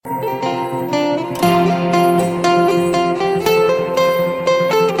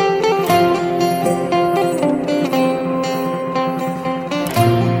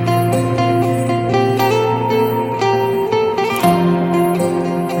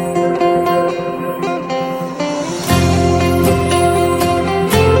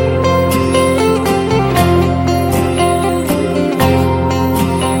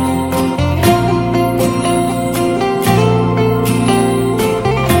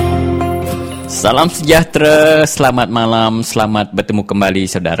Salam sejahtera, selamat malam, selamat bertemu kembali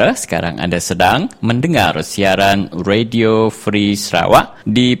saudara. Sekarang anda sedang mendengar siaran Radio Free Sarawak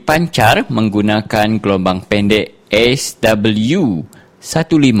dipancar menggunakan gelombang pendek SW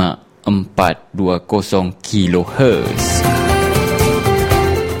 15420 kHz.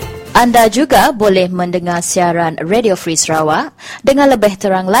 Anda juga boleh mendengar siaran Radio Free Sarawak dengan lebih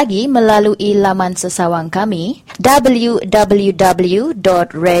terang lagi melalui laman sesawang kami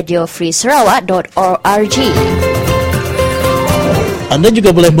www.radiofreesarawak.org. Anda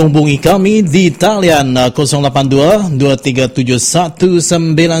juga boleh menghubungi kami di talian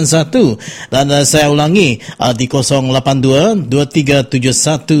 082-237191 dan saya ulangi di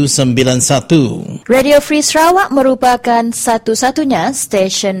 082-237191. Radio Free Sarawak merupakan satu-satunya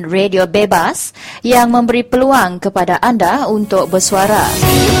stesen radio bebas yang memberi peluang kepada anda untuk bersuara.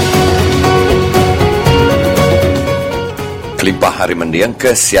 Kelimpah hari mendiang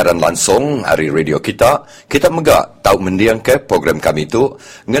ke siaran langsung hari radio kita megak tahu mendiang ke program kami tu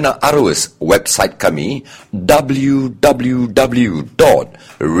ngena arus website kami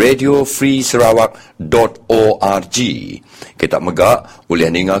www.radiofreesarawak.org. Kita megak boleh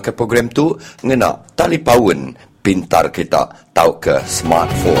dengar ke program tu ngena talipawun pintar kita tahu ke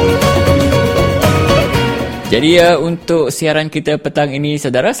smartphone. Jadi untuk siaran kita petang ini,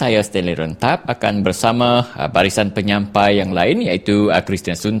 saudara, saya Stanley Rentap akan bersama barisan penyampai yang lain iaitu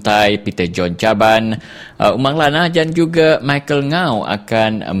Christian Suntai, Peter John Jaban, Umang Lana dan juga Michael Ngau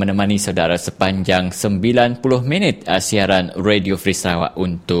akan menemani saudara sepanjang 90 minit siaran Radio Free Sarawak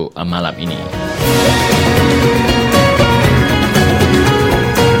untuk malam ini.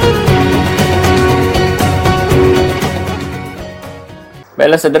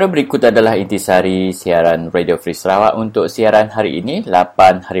 Baiklah saudara, berikut adalah intisari siaran Radio Free Sarawak untuk siaran hari ini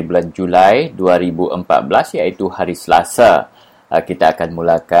 8 hari bulan Julai 2014 iaitu hari Selasa. Kita akan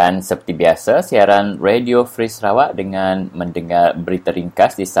mulakan seperti biasa siaran Radio Free Sarawak dengan mendengar berita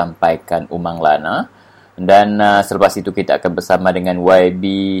ringkas disampaikan Umang Lana dan selepas itu kita akan bersama dengan YB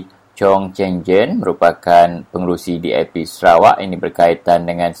Chong Chen Jen merupakan pengerusi DAP Sarawak. Ini berkaitan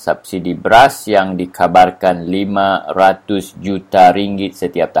dengan subsidi beras yang dikabarkan 500 juta ringgit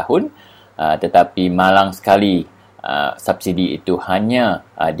setiap tahun. Tetapi malang sekali subsidi itu hanya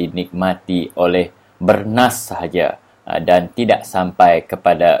dinikmati oleh bernas sahaja dan tidak sampai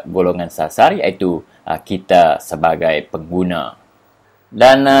kepada golongan sasar iaitu kita sebagai pengguna.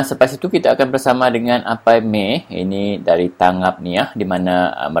 Dan selepas itu kita akan bersama dengan Apai Mei, ini dari Tangap Niah di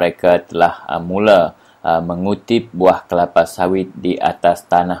mana mereka telah mula mengutip buah kelapa sawit di atas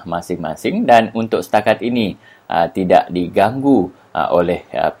tanah masing-masing dan untuk setakat ini tidak diganggu oleh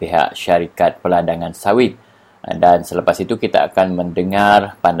pihak syarikat peladangan sawit. Dan selepas itu kita akan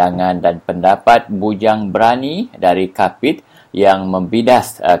mendengar pandangan dan pendapat Bujang Berani dari Kapit yang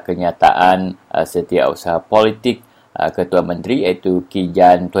membidas kenyataan setiausaha politik Ketua Menteri iaitu Ki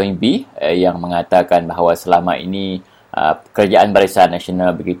Jan Toin B yang mengatakan bahawa selama ini kerajaan Barisan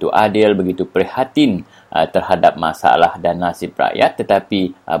Nasional begitu adil, begitu prihatin terhadap masalah dan nasib rakyat,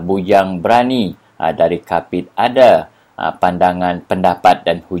 tetapi Bujang Berani dari Kapit ada pandangan, pendapat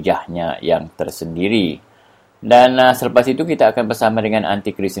dan hujahnya yang tersendiri. Dan selepas itu kita akan bersama dengan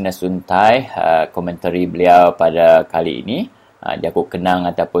Aunty Christina Suntai, komentari beliau pada kali ini, jakuk kenang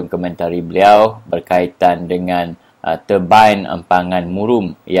ataupun komentari beliau berkaitan dengan turbin empangan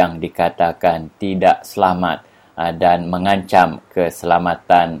murum yang dikatakan tidak selamat dan mengancam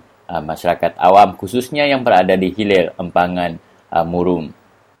keselamatan masyarakat awam khususnya yang berada di hilir empangan murum.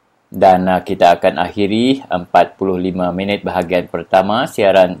 Dan kita akan akhiri 45 minit bahagian pertama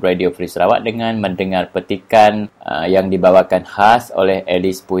siaran Radio Free Sarawak dengan mendengar petikan yang dibawakan khas oleh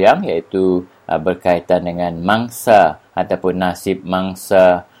Alice Puyang iaitu berkaitan dengan mangsa ataupun nasib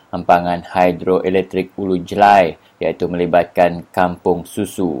mangsa empangan hidroelektrik Ulu Jelai iaitu melibatkan kampung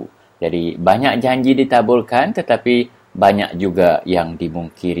susu. Jadi banyak janji ditaburkan tetapi banyak juga yang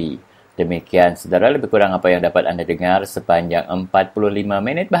dimungkiri. Demikian saudara, lebih kurang apa yang dapat anda dengar sepanjang 45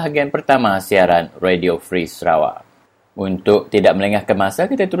 minit bahagian pertama siaran Radio Free Sarawak. Untuk tidak melengahkan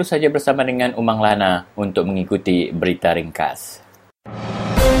masa, kita terus saja bersama dengan Umang Lana untuk mengikuti berita ringkas.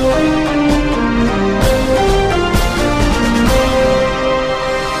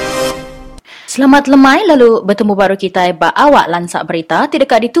 Selamat lemai, lalu bertemu baru kita awak lansak berita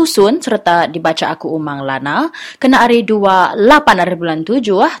tidak ditusun serta dibaca aku Umang Lana kena hari 28 hari bulan 7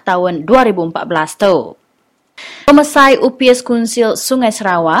 tahun 2014 tu. Pemesai UPS Kunsil Sungai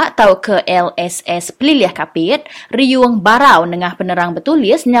Sarawak atau ke LSS Peliliah Kapit, riung barau nengah penerang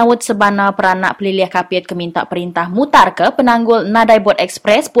bertulis nyawut sebana peranak Peliliah Kapit keminta perintah mutar ke penanggul Nadai Bot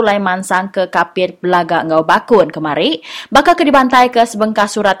Express Pulai Mansang ke Kapit Belaga Engau Bakun kemari, bakal ke dibantai ke sebengkah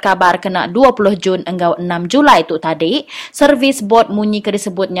surat kabar kena 20 Jun engau 6 Julai tu tadi, servis bot munyi ke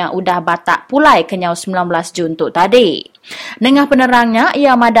disebutnya udah batak pulai kenyau 19 Jun tu tadi. Nengah penerangnya,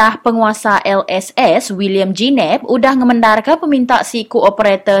 ia madah penguasa LSS William G. Neb udah ngemendar ke peminta si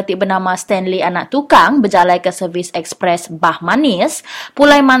kooperator ti bernama Stanley Anak Tukang berjalai ke servis ekspres Bah Manis,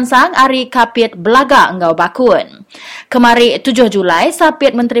 Pulai Mansang Ari Kapit Belaga Engau Bakun. Kemari 7 Julai,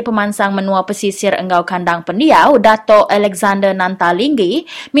 Sapit Menteri Pemansang Menua Pesisir Engau Kandang Pendiau, Dato' Alexander Nantalinggi,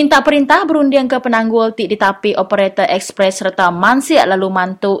 minta perintah berunding ke penanggul ti ditapi operator ekspres serta mansiak lalu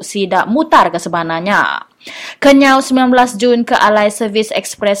mantuk sidak mutar ke sebananya. Kenyau 19 Jun ke alai servis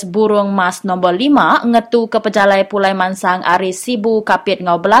ekspres Burung Mas nombor 5 ngetu ke pejalai Pulai Mansang Ari Sibu Kapit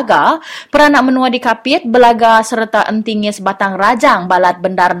Ngau Belaga, peranak menua di Kapit Belaga serta entingnya sebatang rajang balat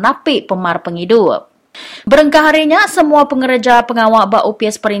bendar napi pemar penghidup. Berengkah harinya, semua pengereja pengawal bak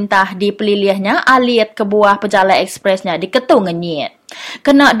UPS perintah di peliliahnya aliat ke buah pejalai ekspresnya diketu ngenyit.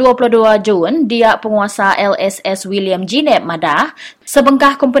 Kena 22 Jun, dia penguasa LSS William G. Neb madah,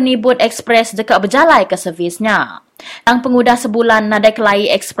 sebengkah company boat ekspres dekat berjalai ke servisnya. Yang pengudah sebulan nadai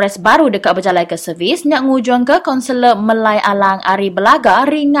kelai ekspres baru dekat berjalai ke servis, nyak ngujung ke konselor Melai Alang Ari Belaga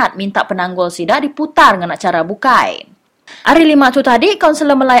ringat minta penanggul sidak diputar dengan cara bukai. Hari 5 tu tadi,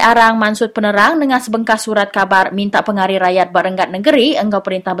 Kaunselor Melai Arang Mansud Penerang dengan sebengkah surat kabar minta pengari rakyat berenggat negeri engkau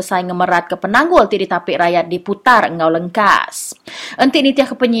perintah besar ngemerat ke penanggul ti ditapik rakyat diputar engkau lengkas. Entik nitiah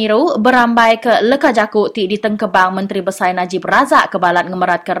ke penyiru berambai ke leka jakuk ti ditengkebang Menteri Besar Najib Razak kebalat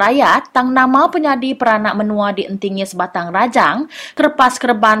ngemerat ke rakyat tang nama penyadi peranak menua di entingnya sebatang rajang kerpas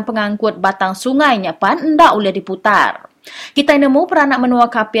kerban pengangkut batang sungai nyapan ndak boleh diputar. Kita nemu peranak menua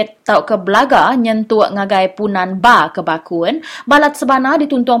Kapit tau ke Belaga nyentuak ngagai punan ba ke Bakun, balat sebana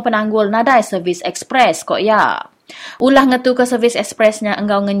dituntung penanggul nadai servis ekspres kok ya. Ulah ngetu ke servis ekspresnya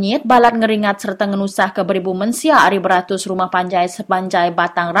enggau ngenyit, balat ngeringat serta ngenusah ke beribu mensia ari beratus rumah panjai sepanjai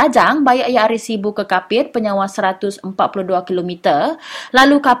batang rajang, bayak ya ari Sibu ke Kapit penyawa 142 km,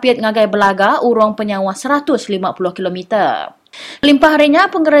 lalu Kapit ngagai Belaga urung penyawa 150 km. Limpah harinya,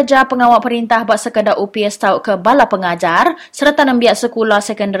 pengereja pengawal perintah bak sekadar UPS tau ke bala pengajar serta nembiak sekolah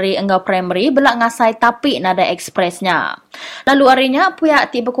sekondari engau primary belak ngasai tapi nada ekspresnya. Lalu harinya,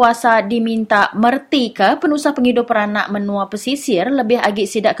 pihak ti berkuasa diminta merti ke penusah penghidup peranak menua pesisir lebih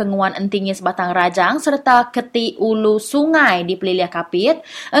agik sidak kenguan entingnya sebatang rajang serta keti ulu sungai di Peliliah Kapit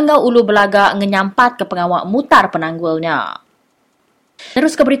engau ulu Belaga ngenyampat ke pengawal mutar penanggulnya.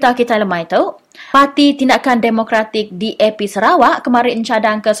 Terus ke berita kita lemai tu. Parti Tindakan Demokratik DAP Sarawak kemarin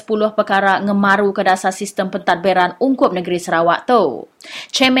encadang ke 10 perkara ngemaru ke dasar sistem pentadbiran ungkup negeri Sarawak tu.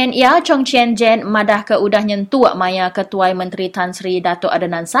 Chairman ia Chong Chien Jen madah ke udah nyentuak maya Ketuai Menteri Tan Sri Dato'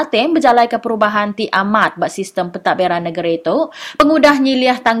 Adenan Satem berjalai ke perubahan ti amat bak sistem pentadbiran negeri tu. Pengudah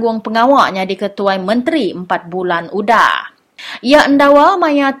nyiliah tanggung pengawaknya di Ketuai Menteri 4 bulan udah. Ia endawa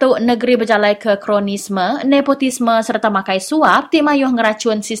maya tu negeri berjalai ke kronisme, nepotisme serta makai suap ti mayuh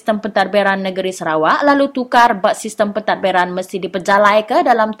ngeracun sistem pentadbiran negeri Sarawak lalu tukar bak sistem pentadbiran mesti diperjalai ke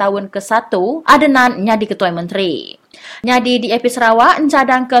dalam tahun ke-1 adenan nyadi Ketua Menteri. Nyadi di AP Sarawak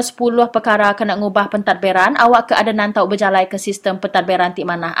encadang ke 10 perkara kena ngubah pentadbiran awak ke adenan tau berjalai ke sistem pentadbiran ti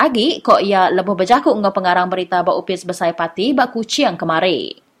manah agi kok ia lebih berjakuk ngau pengarang berita bak UPS Besar Parti bak Kuching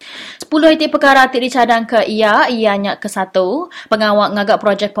kemari. 10 itu perkara ti dicadang ke ianya ke-1, pengawak ngagak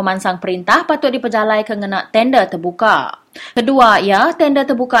projek pemansang perintah patut diperjalai ke ngena tender terbuka. Kedua, tender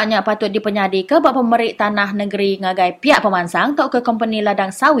terbukanya patut dipenyadi ke bak pemerik tanah negeri ngagai pihak pemansang atau ke company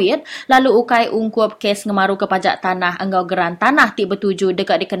ladang sawit lalu ukai ungkup kes ngemaru ke pajak tanah enggau geran tanah ti bertuju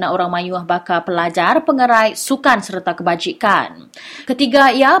dekat dikena orang mayuh bakal pelajar, pengerai, sukan serta kebajikan.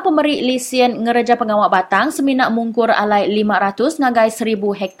 Ketiga, pemerik lisen ngereja pengawak batang seminak mungkur alai 500 ngagai 1000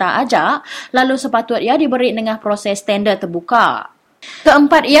 hektar aja lalu sepatut diberi dengan proses tender terbuka.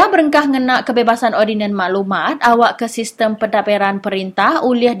 Keempat, berengkah ngena kebebasan ordinan maklumat awak ke sistem pentadbiran perintah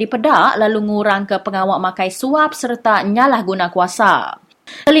uliah dipedak lalu ngurang ke pengawak makai suap serta nyalah guna kuasa.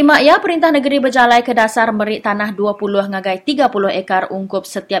 Kelima, perintah negeri berjalai ke dasar merik tanah 20 ngagai 30 ekar ungkup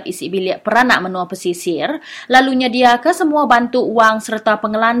setiap isi bilik peranak menua pesisir lalu nyedia ke semua bantu wang serta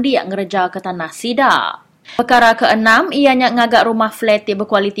pengelandi yang ngereja ke tanah sida. Perkara ke-6, ianya ngagak rumah flat ti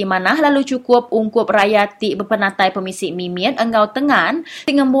berkualiti manah lalu cukup ungkup rakyat ti berpenatai pemisik mimian enggau tengan,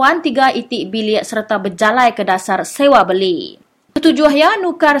 tingembuan 3 itik bilik serta berjalai ke dasar sewa beli. Tujuannya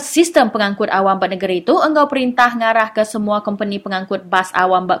nukar sistem pengangkut awam bak negeri itu engkau perintah ngarah ke semua company pengangkut bas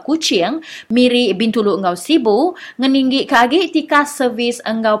awam bak Kuching, miri Bintulu engkau Sibu, ngeninggi ke agi tika servis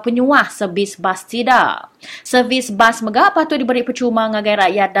engkau penyuah servis bas tidak. Servis bas megak patut diberi percuma ngagai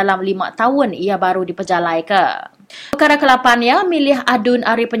rakyat dalam 5 tahun ia baru diperjalai ke. Perkara ke-8 milih Adun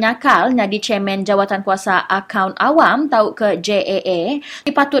Ari Penyakal jadi Chairman Jawatan Kuasa Akaun Awam tau ke JAA,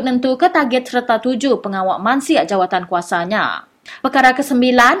 dipatut nentu ke target serta 7 pengawal mansia jawatan kuasanya. Perkara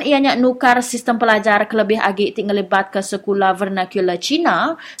ke-9 ianya nukar sistem pelajar kelebih agi ngelibat ke sekolah vernacular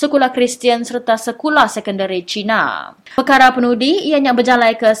Cina, sekolah Kristian serta sekolah sekondari Cina. Perkara penudi ianya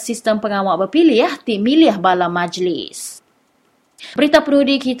berjalai ke sistem pengawal berpilih milih bala majlis. Berita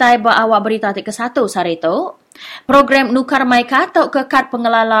penudi kita awak berita ke-1 hari itu. Program nukar maika atau ke kad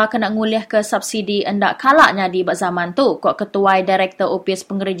pengelola kena ngulih ke subsidi endak kalaknya di zaman tu kok Ketua Direktur Opis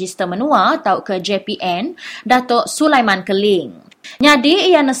Pengeregister Menua atau ke JPN Datuk Sulaiman Keling.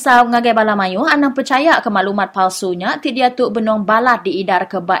 Nyadi ia nesau ngagai bala mayu anang percaya ke maklumat palsunya ti dia tu benong balat diidar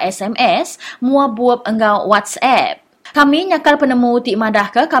ke ba SMS mua buab enggau WhatsApp. Kami nyakal penemu ti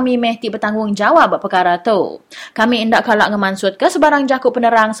madah ke kami meh ti bertanggungjawab perkara tu. Kami indak kalak ngemansud ke sebarang jakuk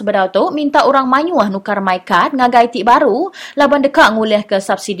penerang sebedau tu minta orang mayuah nukar maikat ngagai ti baru laban dekak ngulih ke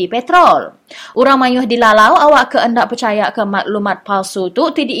subsidi petrol. Orang mayuah dilalau awak ke endak percaya ke maklumat palsu tu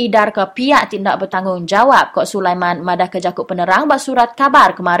ti diidar ke pihak tindak bertanggungjawab kok Sulaiman madah ke jakuk penerang basurat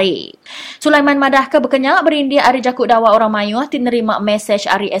kabar kemari. Sulaiman madah ke berkenyak berindi ari jakuk dawa orang mayuah ti nerima mesej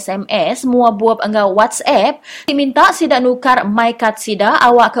ari SMS mua buab enggau WhatsApp ti minta sida nukar maikat sida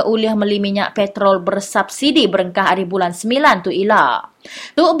awak ke ulih meli minyak petrol bersubsidi berengkah hari bulan 9 tu ila.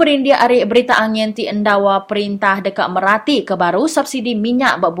 Tu berindia ari berita angin ti endawa perintah dekat Merati ke baru subsidi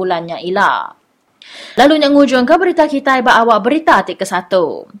minyak bak bulannya ila. Lalu yang ngujung ke berita kita bak awak berita ti ke-1.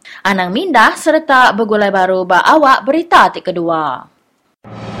 Anang mindah serta bergulai baru bak awak berita ti kedua.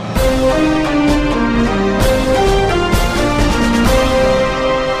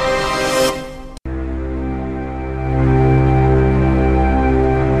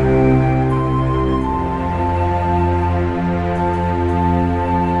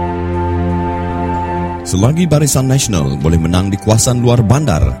 Selagi Barisan Nasional boleh menang di kawasan luar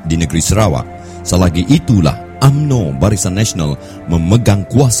bandar di negeri Sarawak, selagi itulah UMNO Barisan Nasional memegang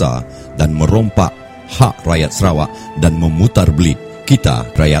kuasa dan merompak hak rakyat Sarawak dan memutar belit kita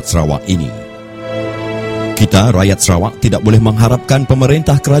rakyat Sarawak ini. Kita rakyat Sarawak tidak boleh mengharapkan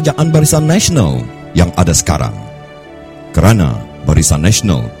pemerintah kerajaan Barisan Nasional yang ada sekarang. Kerana Barisan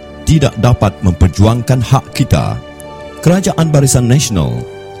Nasional tidak dapat memperjuangkan hak kita, kerajaan Barisan Nasional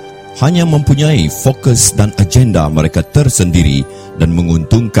hanya mempunyai fokus dan agenda mereka tersendiri dan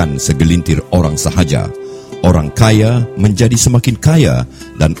menguntungkan segelintir orang sahaja. Orang kaya menjadi semakin kaya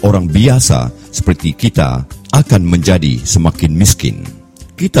dan orang biasa seperti kita akan menjadi semakin miskin.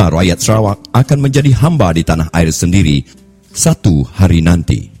 Kita rakyat Sarawak akan menjadi hamba di tanah air sendiri satu hari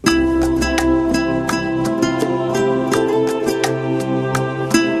nanti.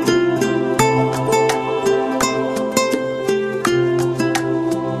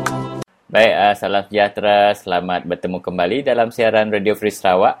 Baik, salam sejahtera. Selamat bertemu kembali dalam siaran Radio Free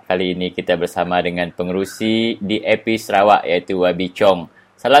Sarawak. Kali ini kita bersama dengan pengerusi di AP Sarawak iaitu YB Chong.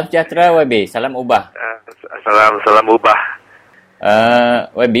 Salam sejahtera YB, salam ubah. Salam ubah.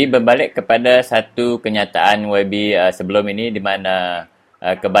 YB berbalik kepada satu kenyataan YB sebelum ini di mana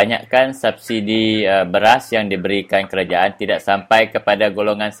kebanyakan subsidi beras yang diberikan kerajaan tidak sampai kepada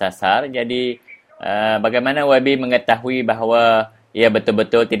golongan sasar. Jadi bagaimana YB mengetahui bahawa ia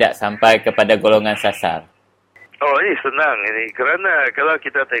betul-betul tidak sampai kepada golongan sasar? Oh, ini senang ini kerana kalau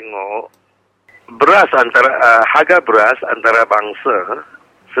kita tengok beras harga beras antara bangsa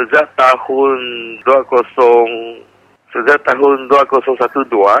sejak tahun 2012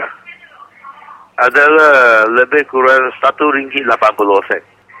 adalah lebih kurang RM1.80.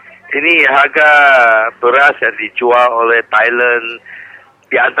 Ini harga beras yang dijual oleh Thailand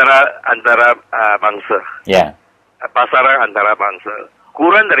di antara bangsa. Ya. Yeah. Pasaran antara bangsa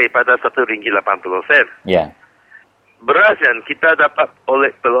kurang daripada RM1.80. Ya. Beras yang kita dapat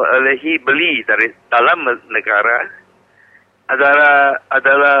beli dari dalam negara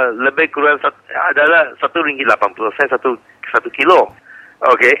adalah lebih kurang adalah RM1.80 satu kilo.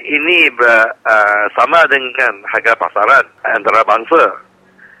 Okey, ini sama dengan harga pasaran antara bangsa.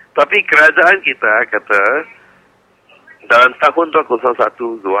 Tapi kerajaan kita kata dalam tahun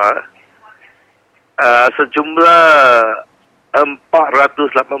 2012 sejumlah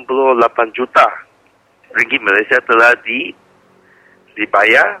 488 juta ringgit Malaysia telah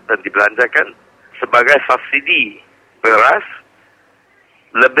dibayar dan dibelanjakan sebagai subsidi beras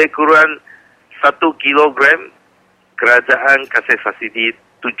lebih kurang 1 kilogram kerajaan kasih subsidi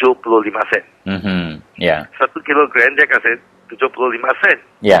 75 sen. Ya. 1 kilogram dia kasih 75 sen.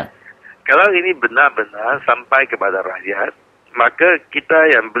 Ya. Kalau ini benar-benar sampai kepada rakyat, maka kita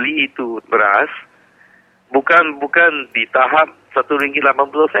yang beli itu beras bukan di tahap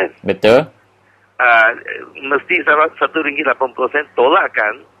RM1.80. Betul. Mesti RM1.80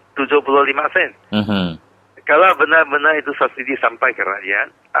 tolakkan 75 sen. Kalau benar-benar itu subsidi sampai ke rakyat,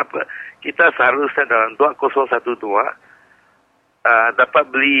 kita seharusnya dalam 2012 dapat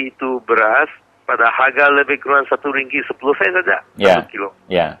beli itu beras pada harga lebih kurang RM1.10 saja, Ya. 1 kilo.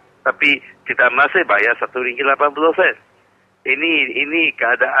 Ya. Tapi kita masih bayar RM1.80. Ini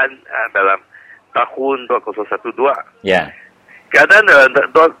keadaan dalam tahun 2012. Ya. Keadaan dalam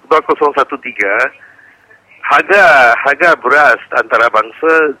 2013, harga beras antara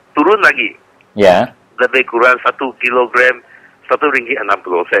bangsa turun lagi. Ya. Lebih kurang 1 kilogram RM1.60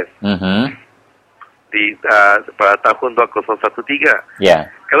 pada tahun 2013. Ya.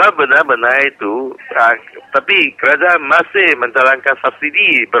 Kalau benar-benar itu, tapi kerajaan masih menjalankan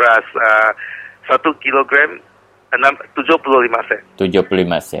subsidi beras 1 kilogram 75 sen.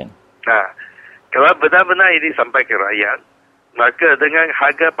 75 sen. Nah, kalau benar-benar ini sampai ke rakyat, maka dengan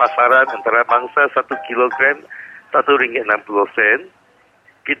harga pasaran antara bangsa 1 kilogram RM1.60,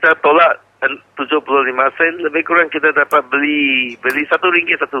 kita tolak 75 sen, lebih kurang kita dapat beli RM1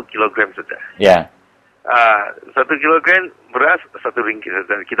 1 kilogram saja. Ya. 1 kilogram beras RM1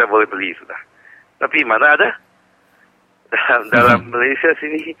 saja kita boleh beli sudah. Tapi mana ada? Dalam Malaysia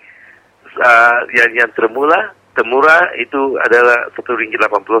sini yang termurah itu adalah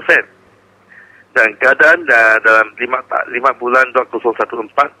RM1.80. Dan keadaan dalam 5 bulan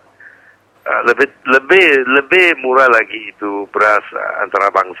 2014 lebih murah lagi itu beras antara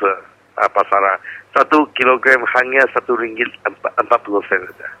bangsa pasaran. 1 kilogram hanya RM1.40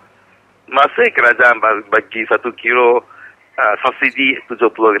 saja. Masih kerajaan bagi 1 kilo subsidi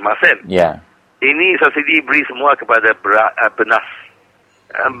 75 sen. Ya. Ini subsidi beri semua kepada benas.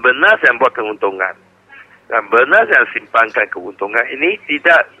 Benas yang buat keuntungan. Dan benas yang simpankan keuntungan ini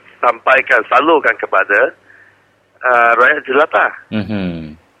tidak salurkan kepada rakyat jelata.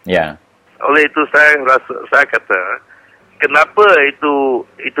 Ya. Oleh itu saya kata, kenapa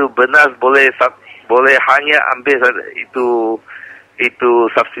itu benas boleh hanya ambil itu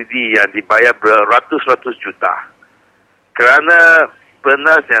subsidi yang dibayar beratus-ratus juta. Kerana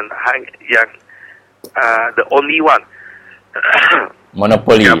benas yang the only one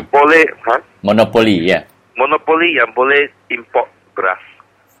Monopoli. yang boleh Monopoli, ya. monopoli yang boleh import beras.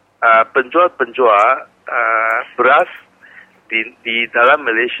 Penjual beras di dalam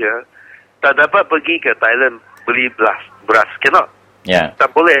Malaysia tak dapat pergi ke Thailand beli beras. Cannot. Ya. Tak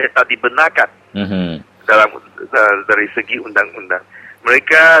boleh, tak dibenarkan dari segi undang-undang.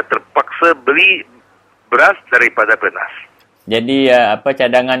 Mereka terpaksa beli beras daripada benas. Jadi apa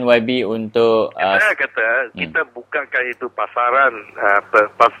cadangan YB untuk Saya kata kita bukakan itu pasaran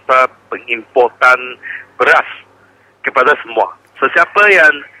pasar pengimportan beras kepada semua. Sesiapa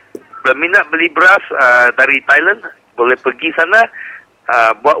yang berminat beli beras dari Thailand boleh pergi sana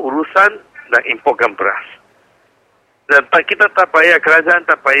buat urusan dan importkan beras. Dan kita tak payah, kerajaan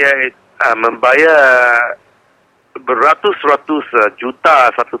tak payah membayar beratus-ratus juta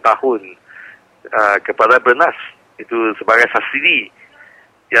satu tahun kepada benas. Itu sebagai subsidi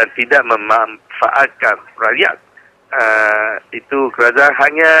yang tidak memanfaatkan rakyat. Itu kerajaan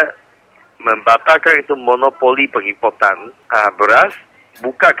hanya membatalkan itu monopoli pengimportan beras,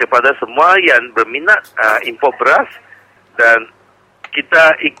 buka kepada semua yang berminat import beras, dan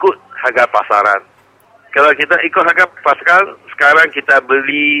kita ikut harga pasaran. Kalau kita ikut harga pasaran, sekarang kita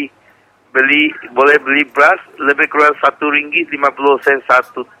boleh beli beras lebih kurang RM1.50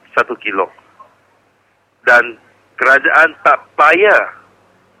 satu kilo. Dan kerajaan tak payah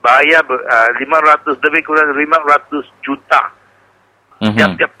bayar 500, lebih kurang 500 juta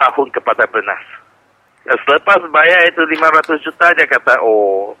tiap-tiap tahun kepada benas. Dan selepas bayar itu 500 juta, dia kata,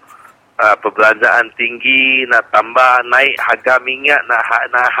 perbelanjaan tinggi, nak tambah naik harga minyak, nak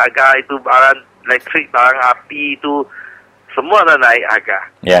harga itu barang elektrik, barang api itu semua nak naik harga.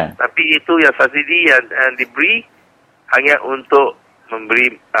 Ya. Tapi itu yang subsidi yang diberi hanya untuk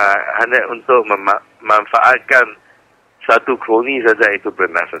hanya untuk memanfaatkan satu kroni saja, itu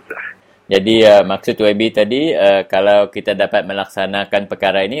benar saja. Jadi maksud YB tadi, kalau kita dapat melaksanakan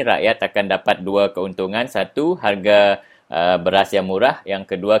perkara ini, rakyat akan dapat dua keuntungan. Satu, harga beras yang murah.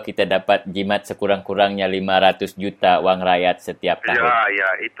 Yang kedua, kita dapat jimat sekurang-kurangnya 500 juta wang rakyat setiap tahun. Ya,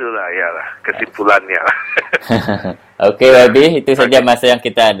 itulah kesimpulannya. Okey YB, itu saja masa yang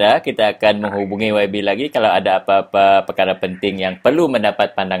kita ada. Kita akan menghubungi YB lagi kalau ada apa-apa perkara penting yang perlu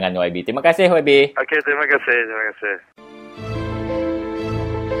mendapat pandangan YB. Terima kasih YB. Okey, terima kasih.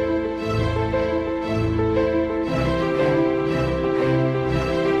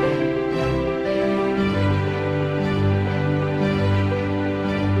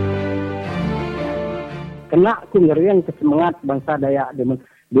 Kena aku ngeriang kesemangat bangsa Dayak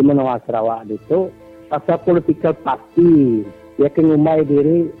di Menua Sarawak itu pasal political party. Dia ngumbai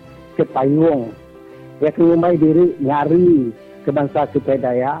diri ke payung. Dia ngumbai diri nyari ke bangsa kita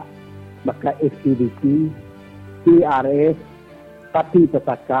Dayak. Maka SPDC, PRS, Parti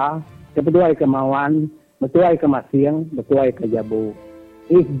Pesaka, Kepeduai Kemauan, Betuai Kemasing, Betuai Kejabu.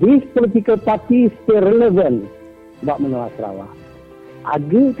 If this political party still relevant buat Menua Sarawak,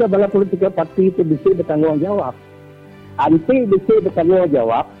 agi ke bala politika parti itu bisa bertanggungjawab. Anti bisa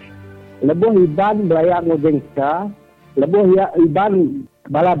bertanggungjawab, lebih iban belayak ngogengsa, lebih iban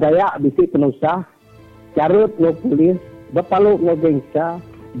bala Dayak bisa penusah, carut ngopolis, berpaluk ngogengsa,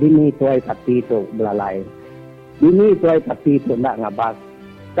 dini tuai parti itu belalai. Dini tuai parti itu nak ngabas.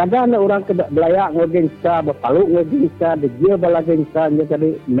 Kadang orang belayak ngogengsa, berpaluk ngogengsa, dia bala gengsa, dia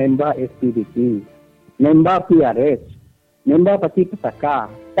tadi member SPDC, member PRS, member Parti Pesaka,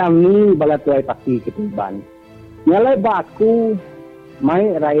 kami bala tuai parti Ketuban. Nyalai baku, mai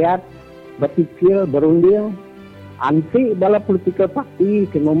rakyat berfikir berunding, anti bala politika parti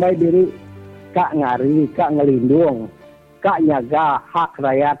kengumai diri kak ngari, kak ngelindung, kak nyaga hak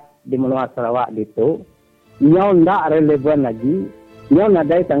rakyat di Menua Sarawak itu, nyau ndak relevan lagi, nyau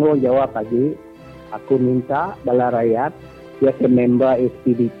nadai tanggungjawab lagi. Aku minta bala rakyat, ya ke member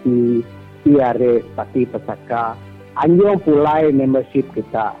SPDC, PRS, Parti Pesaka, anjung pulai membership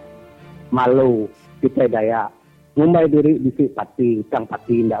kita. Malu kita Dayak. Ngumbai diri di parti. Tang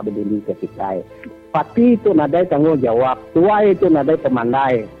parti tidak berdiri ke kita. Parti itu nadai tanggungjawab. Tuai itu nadai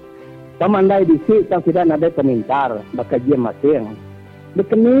pemandai. Pemandai di sini tang tidak nadai pemintar. Bekerja masing.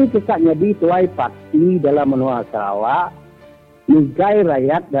 Bekeni kita nyadi tuai parti dalam Menua Sarawak. Nigai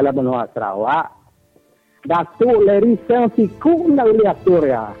rakyat dalam Menua Sarawak. Datuk Lerisa siku nak liatur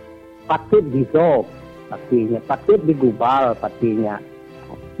ya. Patut disop. Partinya, patut digubal partinya.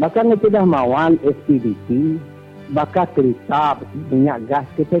 Maka sudah mawan SPDC, bakal cerita minyak gas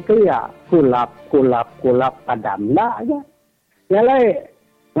kita kaya kulap padam lah aja. Yalah,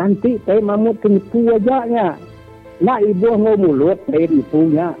 nanti saya mamut kenipu aja. Nak ibu ngau mulut saya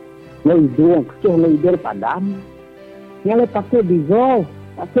nipunya, ngau hidung, kecuh ngau hidung padam. Yalah patut dissolve,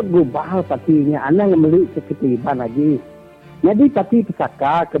 patut gubal partinya. Anak ngemeli seketiban lagi. Jadi parti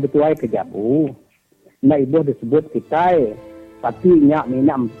Pesaka kebetulan Kejabu. Nah ibu disebut kita patinya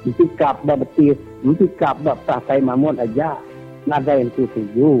minam mentikap betis mentikap pasai mamun aja nada yang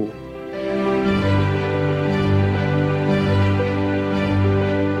tuju.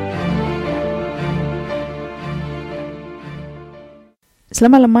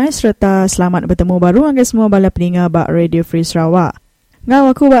 Selamat lemai serta selamat bertemu baru angkat semua bala peninga bak Radio Free Sarawak. Ngau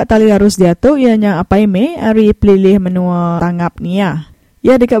aku bak tali harus diatuk ianya apai me hari pelilih menua tanggap niya.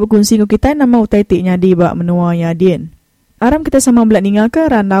 Ya dekat berkongsi dengan kita nama utai tiknya di bak menua ya din. Aram kita sama belak ningal ke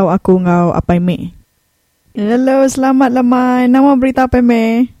randau aku ngau apai me. Hello, selamat lemai. Nama berita apa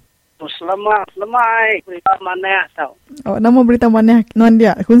me? Selamat lemai. Berita mana tau? Oh, nama berita mana? Nuan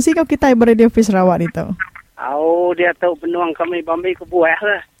dia. Kongsi kau kita ibu Radio Free Sarawak ni tau. Oh, dia tahu benuang kami bambi ke buah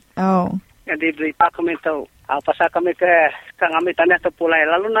lah. Oh. Jadi berita kami tahu. Pasal kami ke kami tanah terpulai.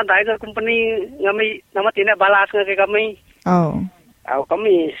 Lalu nanti ke company kami nama tidak balas ke kami. Oh.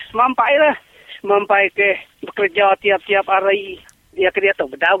 Kami semampai ke bekerja tiap-tiap hari. Dia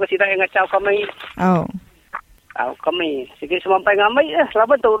tahu bedau ke sida yang ngacau kami. Oh. Kami sikit semampai kami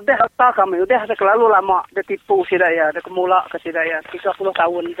selama tu dah harta kami dah terlalu lama dah tipu sida ya, dah kemula ke sida ya 30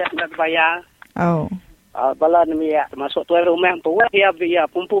 tahun dah bayar. Oh. Bala ni ya masuk tuan rumah tu dia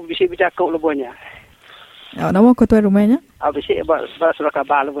pumpu bisi bercakap lebihnya. Oh, nama kau tuan rumahnya? Bisi sudah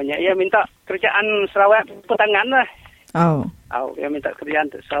kabar lebihnya. Ia minta kerjaan Sarawak pertangan lah. Oh. Dia minta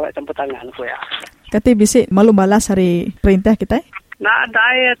kerjaan Sarawak campur tangan aku ya. Kata bisik malu balas hari perintah kita? Nak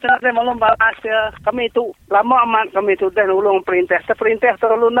daya terus malu balas ya. Kami tu lama amat kami tu dah nulung perintah. Perintah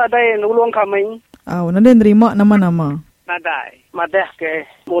terlalu nak daya nulung kami. Oh, nanti nerima nama-nama. Nadai. Madah ke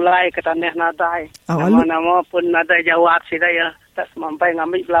mulai ke tanah nadai. Oh, nama-nama pun nadai jawab sida ya. Tak semampai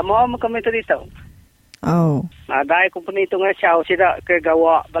ngambil lama kami tadi tahu. Oh. Nadai company tu ngacau sida ke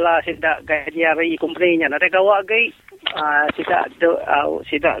gawak bala sida gaji hari company nya. Nadai gawak gai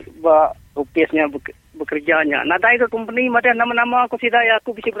sida ba rupiahnya bekerjanya. Nadai ke company madah nama-nama aku tidak ya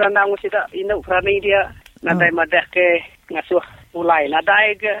aku bisa berandang tidak inuk kerani dia. Nadai madah ke ngasuh mulai.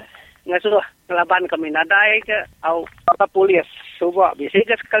 Nadai ke ngasuh kelaban kami. Nadai ke au apa polis. Coba bisa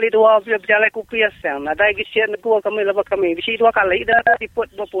ke sekali dua berjalan kupias yang nadai ke sian gua kami lepas kami. Bisa 2 kali dah diput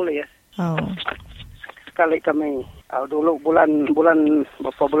dua polis. Sekali kami. Dulu bulan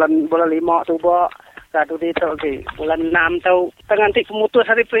 5 coba satu di tu bulan 6 tu nanti pemutus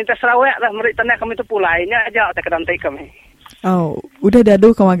hari perintah Sarawak lah merik tanah kami tu pulainya aja tak nanti kami. Udah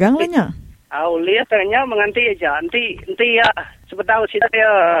dadu ke magang lah nya. Lihat tanya menganti aja. Nanti ya sebetau sida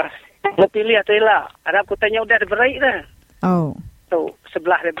ya pilih tu lah. Ada aku tanya udah berai dah. Tu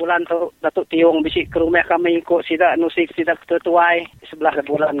sebelah bulan tu Datuk Tiong bisik ke rumah kami ikut sida nusik sida ketuai sebelah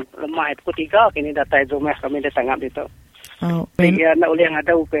bulan lemah itu 3 kini datang rumah kami dia tanggap itu. Dia nak boleh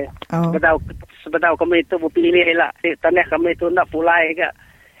ngadau ke. Sebetau kami itu berpilih lah. Tanah kami itu nak pulai ke.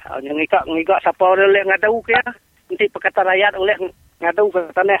 Ngigak siapa boleh ngadau ke. Nanti Pakatan Rakyat boleh ngadau ke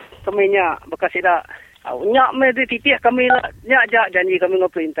tanah kami nya. Bekas tidak. Nyak me di titih kami lah. Nyak janji kami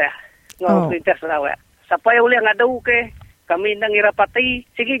ngoperintah. Ngoperintah Sarawak. Siapa yang boleh ngadau ke. Kami nak ngirapati.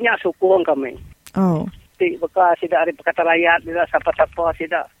 Sigi nyak sukung kami. Bekas tidak ada Pakatan Rakyat. Tidak siapa-siapa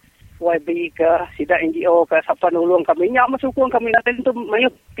tidak. YB ke, sida NGO ke, siapa nolong kami. Nyak masukung kami. Nanti itu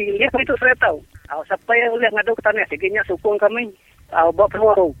mayu pilih itu saya tahu. Siapa yang boleh ngadu ke tanah. Sigi nyak sukung kami. Buat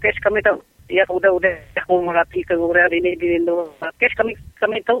penuh. Kes kami tahu. Ya udah melatih ke orang ini di Indo. Kes kami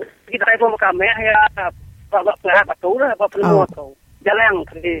tahu. Kita pun kami ya. Bapak pengarap aku lah. Bapak penuh aku. Jalan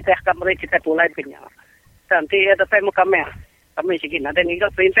saya kami kita pulai punya. Nanti ada time kami. Kami sigi. Nanti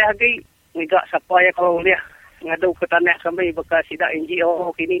ngigak perintah lagi. Ngigak siapa yang kalau boleh ngadu ke tanah kami bekas tidak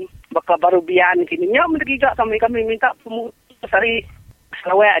NGO kini bekas baru bian kini nyam gigak kami minta pemutus hari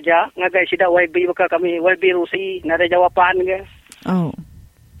Sarawak aja ngagai sida YB bekas kami YB Rusi nak ada jawapan ke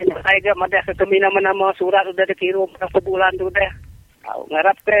ini saya ke madah ke kami nama-nama surat sudah dikirim berapa bulan tu dah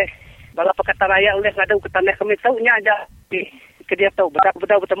ngarap ke bala Pakatan Rakyat boleh ngadu ke tanah kami tahu nya aja ke dia tahu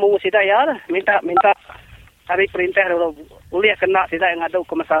betul bertemu sida ya lah minta hari perintah dulu boleh kena sida yang ngadu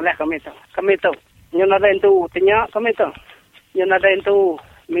ke masalah kami tahu yang ada itu tanya kami tu. Yang ada itu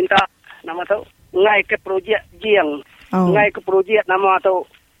minta nama tu ngai ke projek jiang. Ngai ke projek nama tu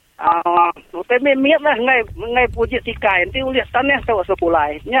tapi miat lah ngai projek tikai. Nanti ulihat tanah tu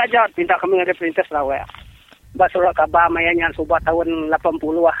sepulai. Nya aja minta kami ada perintah Sarawak. Bas surat khabar mayanya subah tahun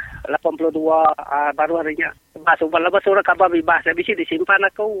 80 lah. 82 baru harinya. Bas surat khabar bebas. Habis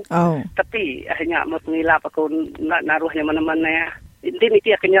disimpan aku. Tapi hanya mengilap aku naruhnya mana-mana. Ini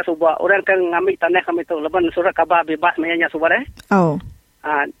dia kena subah. Orang kan ngambil tanah kami tu. Lepas surat khabar bebas mayanya subah deh.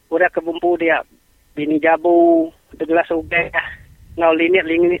 Udah kebumpu dia. Bini jabu. Degelas uge. Ngau linit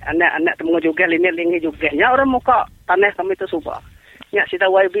anak temu juga. Linit lingi juga. Nya orang muka tanah kami tu subah. Nya sida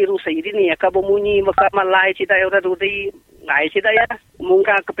YB Rusi ini. Ka bemunyi. Maka malai sida orang rudi. Ngai sida ya.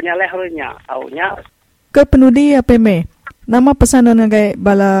 Mungka ke penyaleh orangnya. Nya. Ke penudi apa me? Nama pesanan ngagai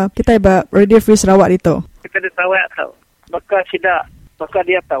bala kita iba Radio Free Sarawak itu. Kita di Sarawak tahu. Baka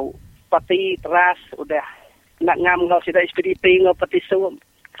dia tahu parti teras udah nak ngam ngau sida SPDP ngau parti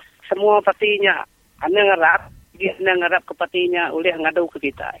semua partinya anda ngarap ke partinya oleh ngadu ke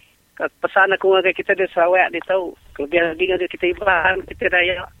kita. Pesan aku ngagai kita di Sarawak dia tahu kelebihan lagi ngagai kita ibahan kita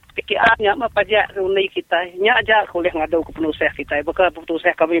daya PKA-nya apa pajak runi kita nya aja oleh ngadu ke penusah kita. Baka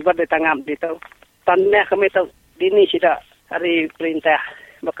penusah kami ber di tangam dia tahu. Tanah kami tahu dini sida hari perintah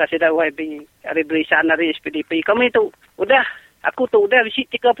bekas sida YB hari berisan hari SPDP kami tu udah aku tu udah bisik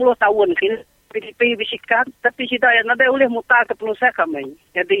 30 tahun kini PDP bisikan tapi sida yang ada boleh mutar ke penusah kami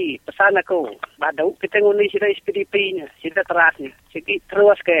jadi pesan aku badau kita ngundi sida SPDP nya sida terasnya sikit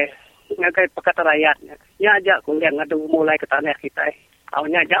terus ke ngagai Pakatan Rakyatnya nya aja aku lihat ngadu mulai ke tanah kita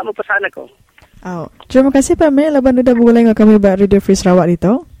awalnya aja mau pesan aku terima kasih Pak Mel laban udah boleh dengan kami buat Radio Free Sarawak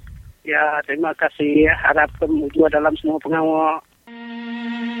itu ya terima kasih harap kemajuan dalam semua pengawal.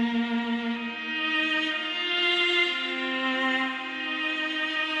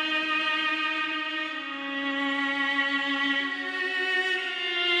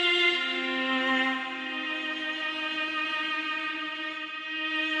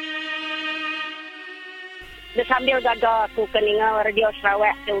 Sambil gagal aku keningal Radio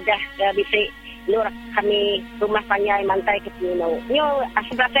Sarawak sudah bisa lur kami rumah panjai mantai ke Pino. Nyo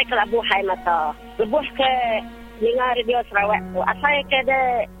asal saya ke Labuh Hai mata. Lebuh ke ningal Radio Sarawak tu. Asal ke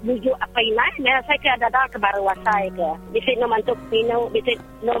ada bujuk apa ini? Saya ke ada ke baru asal ke. Bisa no mantuk Pino, bisa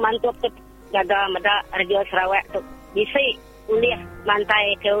no mantuk ke gagal mada Radio Sarawak tu. Bisa uliah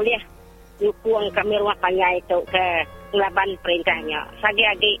mantai ke uliah nyukung kami rumah panjai tu ke ngelaban perintahnya.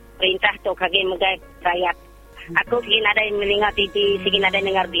 Sagi-agi perintah tu kagi megai rakyat Aku sigin ada yang mendengar TV, sigin ada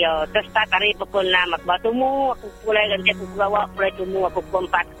yang dengar dia. Terus tak hari pukul 6 aku bertemu, aku mulai ganti aku bawa mulai temu aku pukul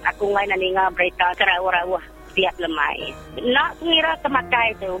 4. Aku mulai dengar berita kerawah-rawah tiap lemai. Nak aku ngira ke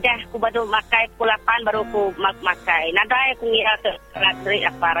makai tu. Dah aku baru makai pukul 8 baru aku makai. Nadai aku ngira ke latrik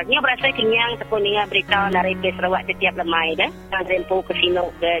apa. Nya berasa kenyang aku dengar berita dari Sarawak setiap lemai dah. Yang rempu ke sini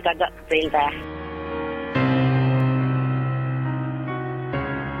ke gagak ke perintah.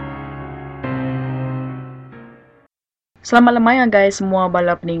 Selamat lemai guys semua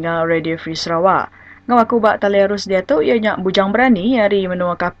bala peninggal Radio Free Sarawak. Ngau aku bak tali arus dia tu ianya bujang berani hari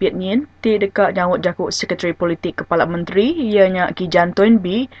menua kapit nyin ti dekat nyawut jakuk Sekretari Politik Kepala Menteri ianya Ki Jan Tuan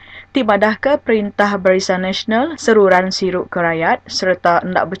B ti badah ke Perintah Barisan Nasional seruran siruk ke rakyat serta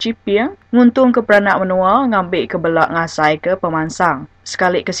hendak berciping nguntung ke peranak menua ngambil ke belak ngasai ke pemansang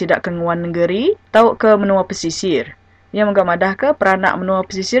sekali ke sidak kenguan negeri tau ke menua pesisir. Yang mengamadah ke peranak menua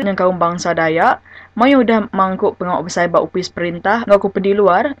pesisir yang kaum bangsa Dayak mayu dah mangkuk pengawal besar bak upis perintah ngaku pedi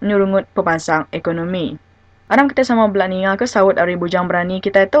luar nyurungut pemansang ekonomi. Aram kita sama belak ninga ke sawut ari bujang berani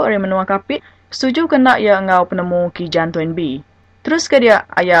kita itu ari menua kapit setuju ke nak ya ngau penemu Ki Jan Tuan B. Terus ke dia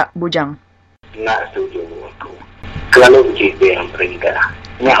ayak bujang. Nak setuju aku. Kalau uji yang perintah.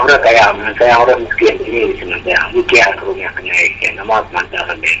 Nak orang kaya, saya orang miskin ini sebenarnya. Mungkin aku yang kena ikan nama mantap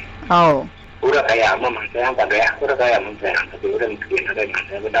lebih. Oh. Orang kaya memang saya tak kaya, orang kaya memang saya tapi orang miskin ada yang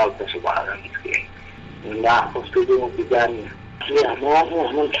saya betul sesuatu orang miskin. Nak aku setuju pikiran. Ya, mau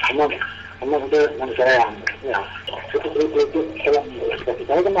ada manusia ya. Itu kalau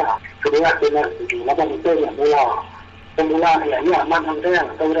kita kena kedua benar itu macam itu yang mula. Semula ya mana saya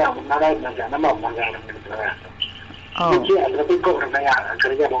tahu orang mana macam nama macam. Oh. Jadi ada pun orang kaya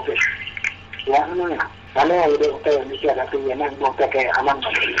kerja mungkin. Ya mana. Kalau ada orang miskin tapi yang mau pakai aman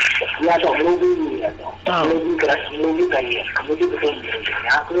ya tu lebih keras lebih kaya kamu juga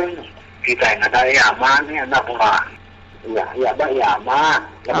ya aku kita ada yang aman ya nak pula ya aman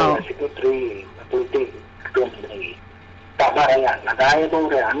kalau sekretari politik ketua menteri tak baraya ada itu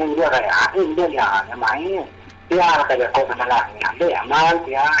orang yang dia kaya dia ya main dia kaya kau malah dia aman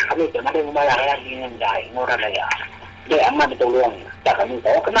dia kami cuma dia membayar yang jai orang kaya dia aman tolong tak kami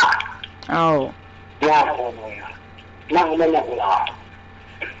tahu kena ya nang banyak pula.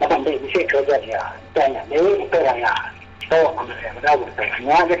 Macam dia bisa kerja dia. Tanya dia kerja. So, ada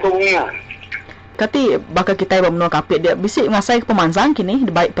bertanya dia punya. Kati bakal kita menua kapit dia bisik ngasai ke pemansang kini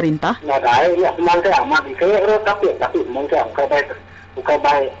di baik perintah. Nah, dah ya pemansang amat dia orang kapit tapi pemansang bukan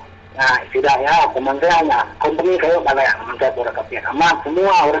baik. Nah, tidak ya pemansangnya. Company kayak balai pemansang orang kapit amat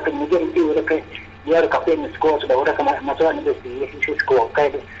semua orang kemudian itu orang dia orang kapit sekolah sudah orang masuk industri sekolah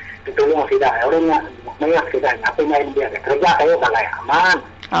kayak ditolong tidak orangnya banyak tidak apa yang dia kerja kayak balai aman.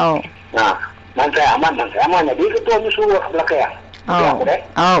 Nah mantai aman jadi ketua musuh belakang.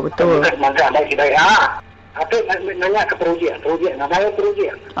 Betul. Mantai ada tidak ya. Apa nanya ke perujian ada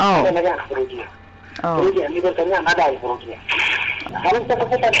perujian. Nanya ke perujian. Perujian itu tanya ada perujian. Kalau kita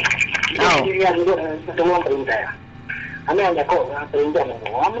katakan yang tolong perintah. Ane ada kok perintah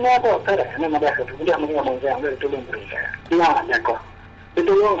mau. Amnya kok ada. Ane ada sudah mengambil yang tolong perintah. Tidak ada kok. Itu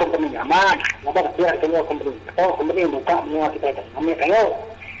yang company aman, apa dia kalau company, atau company buka semua kita kan, kami tahu,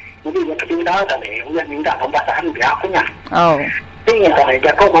 jadi dia ketinggalan tadi, dia minta pembahasan dia punya. Tinggal tadi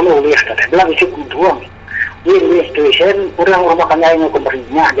dia kau malu lihat tadi, bilang isi kuntuang, ini situation orang rumah kaya yang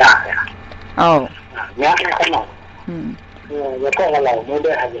company-nya aja ya. Ya kan, ya kau kalau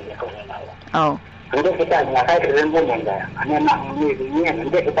mudah aja ya kau kalau. Untuk kita nyatai kerempun yang hanya nak ini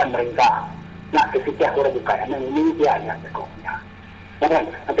nanti kita mereka, nak ketika orang buka, ini dia yang tekoknya.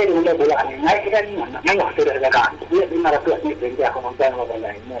 Nanti dia mulai bola ni, naik kita ni, naik sudah jaga. Dia 500 ni berhenti aku nonton orang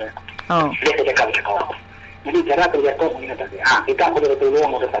lain. Dia jaga sekolah. Jadi cara kerja kau ni tadi. Kita boleh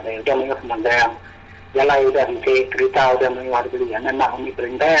tolong orang tadi. Dia mengingat mandang. Jalan udah di kereta udah mengingat beli. Anak kami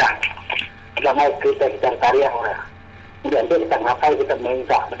perintah. Kita naik kereta kita karya orang. Jadi kita ngapai kita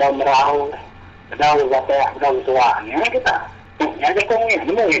mengingat. Bedau merau, bedau bapak, bedau tua. Ni kita. Ya jaga ni.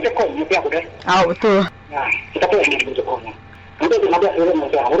 Ni mau jaga ni tiap udah. Betul. Kita tu yang jaga ni. Untuk ada orang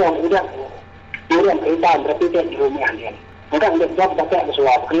cerita berarti dia di rumah dia. Orang dia jawab pakai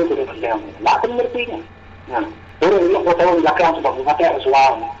sesuatu dia boleh berjalan. Tak mengertinya. Orang ini kau tahu belakang sebab pakai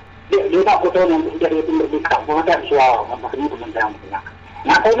sesuatu. Dia tak kau tahu yang jadi itu berbicara pakai sesuatu. Maknanya kementerian punya.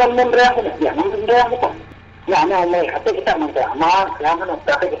 Nah, kau kementerian punya dia kementerian bukan. Ya, mana kata kita menterian. Mak, yang mana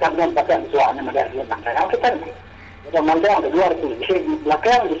tapi kita belum pakai sesuatu yang ada di belakang kita. Kita menterian kedua itu di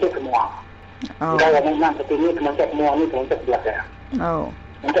belakang di semua. Kalau memang seperti ini kementerian semua ini kementerian belakang.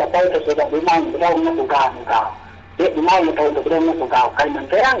 Untuk apa itu sudah dimana berapa tugas engkau. Dia dimana kalau berapa tugas kalau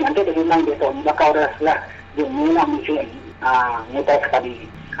kementerian nanti dimana dia tahu bakal dah di mana mungkin kita tadi.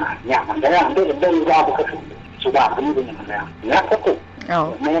 Ya, kementerian nanti dia juga bukan Sudah ini punya saya. Ya cukup.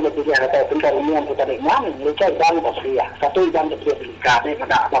 Mana betul dia kata tentang ini yang kita dengar, mereka dan bersedia. Satu dan bersedia belikan ni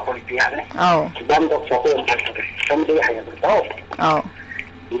pada apa politik ni. Dan satu yang bersedia. Kemudian hanya bertahu.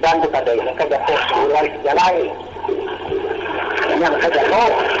 Dan kita ada yang kerja mulai jalan. Yang kerja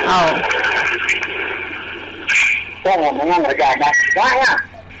saya ngomongnya kerja dah. Ya.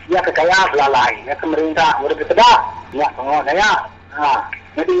 Dia kekayaan belalai. Ya pemerintah udah bersedia. Ya pengawas saya.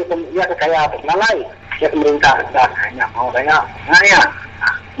 Jadi dia kekayaan belalai. Ya pemerintah dah hanya mau saya. Ya.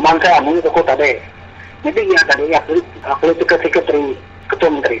 Mangsa ini tu kota deh. Jadi ya tadi ya political secretary ketua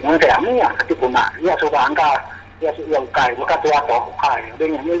menteri mangsa ini ya ketipuna. Ya sudah angka ya yang kai bukan tua toh kai. Dia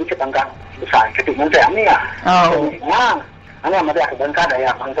ni lihat angka besar ketipuna mangsa ini ya. Ya. Ana ada bangsa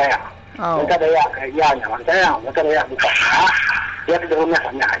daya mangsa ya. Bangsa daya kayanya mangsa ya. Bangsa daya bukan. Ya tidak rumah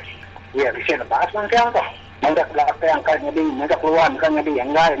sana. Ya di sini bahas mangsa toh. Mangsa belakang yang kai jadi mangsa keluar kan jadi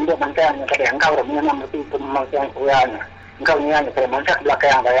yang lain untuk mangsa yang kada yang kau rumah nama itu mangsa yang keluarnya. Engkau ni hanya termasuk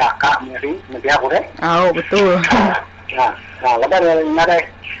belakang daya kak meri media boleh? Betul. Lepas ada,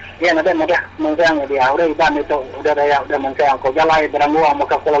 ya ada mungkin dia udah iban itu udah daya udah mungkin kau jalan berangguang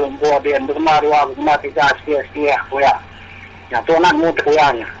maka Kuala Lumpur dia bermari tiga sekian ya. Ya tuan mu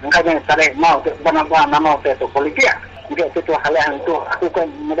terkuanya. Engkau yang tadi mau benar-benar nama itu politik. Mungkin itu hal yang itu aku kan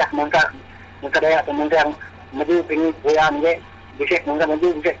mudah mungkin daya mungkin maju ini kuyan je, bisa mungkin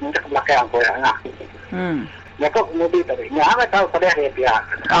belakang kuyan. Ya kok mudi tadi. Ya apa tahu pada dia.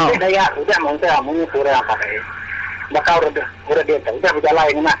 Daya sudah mungkin kurang apa deh. Maka udah dia tahu. Udah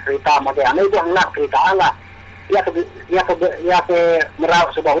berjalan nak cerita macam ini itu nak cerita lah. Ya ke merau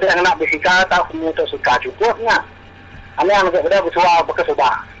sudah udah nak bersikap tahu mutu suka cukupnya. Ane yang udah bersuara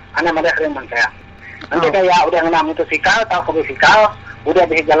berkesudah. Ane mereka keren saya. Nanti daya udah nak mutu sikap tahu bersikap udah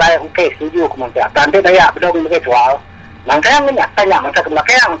berjalan oke setuju kemudian. Nanti daya udah bersuara. Nanti yang ni tanya masa ke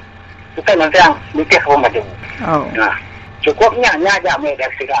belakang. Bukan nanti yang mikir kau macam. Nah, cukupnya aja mereka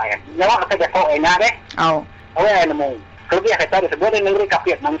sekarang. Nyawa kita kau enak deh. Awak nemu. Kalau dia kata sebenarnya negeri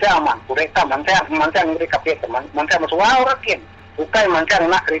kapiat mangsa aman. Kureka mangsa negeri kapiat teman. Mangsa masuk orang kin. Bukan mangsa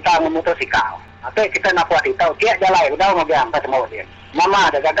nak cerita memutus sikau. Atau kita nak buat tahu dia jalan udah mau biang pada mau dia.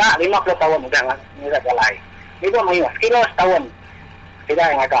 Mama ada gagak 50 tahun udah nggak jalan. Itu mau kilo setahun. Tidak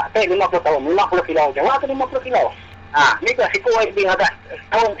yang agak. 50 tahun 50 kilo. Jawab tu 50 kilo. Ni tu siku di agak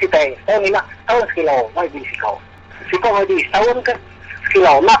tahun kita, tahun 5 tahun sekilo, di siku. Siku di tahun ke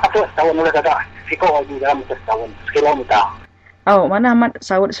sekilo, nak tu tahun udah ada. Siku di dalam setahun, sekilo minta. Mana amat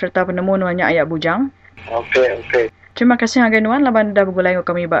sawut serta penemu nuannya ayat bujang. Okey. Terima kasih agak nuan laban dah bergulai dengan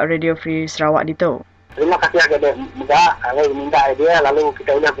kami bak Radio Free Sarawak dito. Terima kasih agak muda, kalau minta idea lalu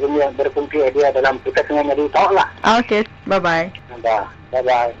kita udah berkumpul idea dalam kita sengaja di tahu lah. Okey, bye-bye.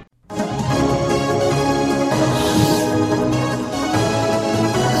 Bye-bye.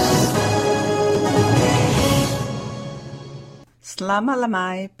 Selamat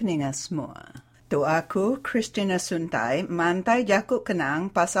lamai peningat semua. Doaku Christina Suntai mantai jakuk kenang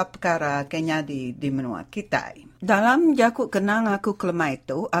pasal perkara kenyadi di menua kita. Dalam jakuk kenang aku kelemah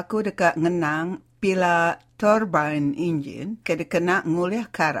itu, aku dekat ngenang pila turbine engine ke dikena nguliah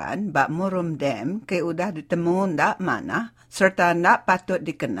karan bak murum dam ke udah ditemu ndak mana serta ndak patut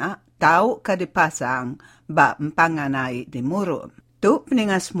dikena tahu ke dipasang bak empanganai di murum. Tu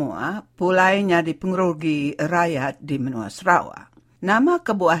peningat semua pulainya di pengerugi rakyat di menua Sarawak. Nama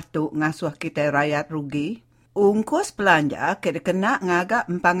kebuah tu ngasuh kita rakyat rugi. Ungkus belanja kita kena ngagak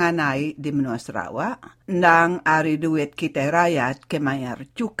empanganai di menua Sarawak. Nang ari duit kita rakyat ke mayar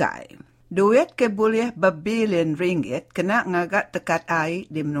cukai. Duit ke boleh berbilion ringgit kena ngagak tekat ai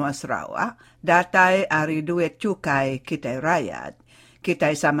di menua Sarawak. Datai ari duit cukai kita rakyat.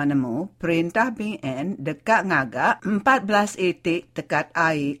 Kita sama nemu perintah BN dekat ngagak 14 itik tekat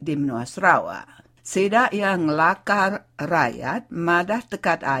ai di menua Sarawak. Sida yang lakar rakyat madah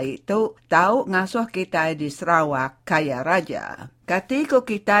tekat ai tu tahu ngasuh kita di Sarawak kaya raja. Ketika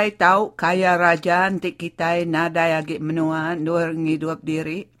kita tahu kaya raja nanti kita nada lagi menua nur ngidup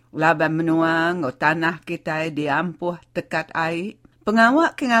diri. Laba menua ngo tanah kita diampuh tekat ai.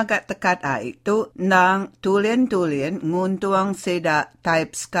 Pengawak kengagak tekat ai tu nang tulen-tulen nguntuang sida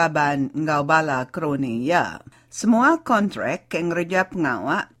type skaban ngau bala kroni ya. Semua kontrak yang kerja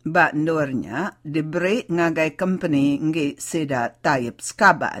pengawak bak ndurnya diberi ngagai company ngi sida type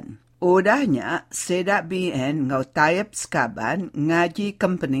skaban. Udahnya sida BN ngau type skaban ngaji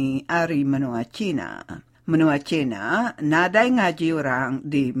company ari menua Cina. Menua Cina nadai ngaji orang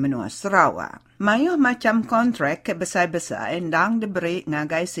di menua Sarawak. Mayuh macam kontrak ke besar-besar endang diberi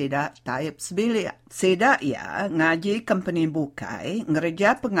ngagai sida type sebilia. Sida ya ngaji company bukai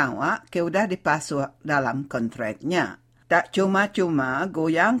ngerja pengawak ke udah dipasuk dalam kontraknya. Tak cuma-cuma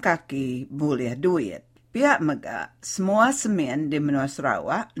goyang kaki boleh duit. Pihak mega, semua semen di benua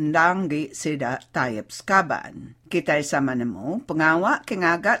Sarawak ndang di sedak tayap sekaban. Kita sama nemu pengawak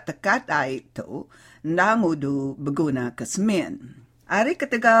kengagat tekat air tu ndang udu berguna ke semen. Hari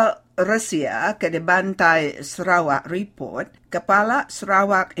ketiga Rusia ke Bantai Sarawak Report, Kepala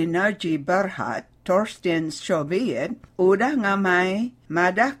Sarawak Energy Berhad Torsten Soviet udah ngamai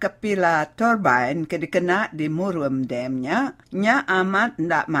madah kepila turbine ke dikena di Murum Damnya nya amat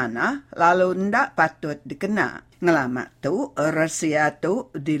ndak mana lalu ndak patut dikena. Ngelamat tu Rusia tu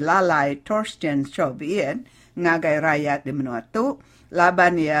dilalai Torsten Soviet ngagai rakyat di menua tu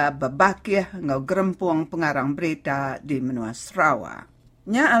laban ia bebakih ngegrempung pengarang berita di menua Sarawak.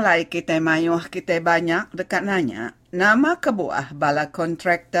 Nya alai kita mayuh kita banyak dekat nanya, nama kebuah bala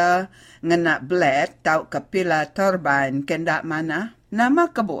kontraktor ngena blade tau kepila turbine kendak mana? Nama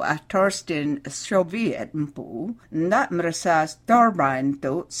kebuah Torsten Soviet empu ndak merasa turbine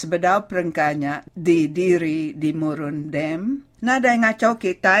tu sebedau perengkanya di diri di Murun Dam. Nada ngacau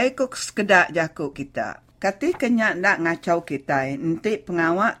kita ikut sekedak jakuk kita. Kati kenyak ndak ngacau kita, nanti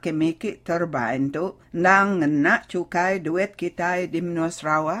pengawak kemikik turbine tu nang ngena cukai duit kita di menua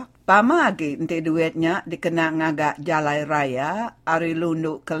Sarawak. Pama lagi nanti duitnya dikena ngagak jalai raya, ari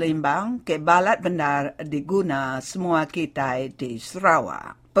lunduk ke Limbang, ke balat bendar diguna semua kita di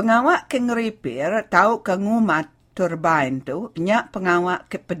Sarawak. Pengawak ke ngeripir tahu ke ngumat turbine tu, nyak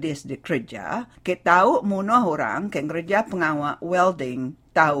pengawak ke pedis di kerja, ke tahu munuh orang ke kerja pengawak welding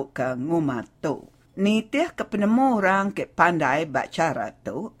tahu ke ngumat tu. Nitih ke penemu orang ke pandai bacara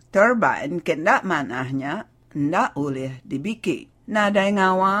tu, turbine ke ndak manahnya ndak boleh dibikin. Nadai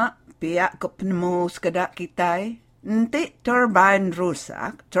ngawak, pihak ke penemu sekedak kita, nanti turbine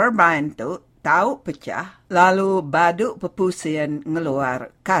rusak, turbine tu tahu pecah, lalu baduk pepusian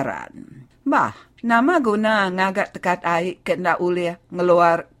ngeluar karan. Bah, nama guna ngagak tekat air ke ndak boleh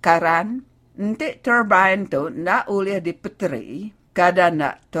ngeluar karan, nanti turbine tu ndak boleh dipeteri. Kadang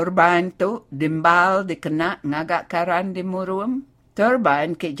nak turbine tu dimbal dikena ngagak karan di Murum.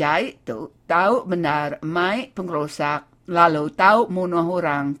 Turbine ke jahit tu tahu benar mai pengerosak lalu tahu munuh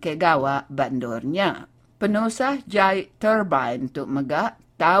orang ke gawa bandurnya. Penusah jahit turbine tu megak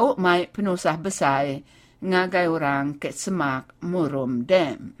tahu mai penusah besar ngagai orang ke semak Murum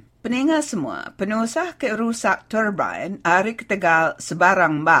Dam. Peningat semua, penusah ke rusak turbine hari ketegal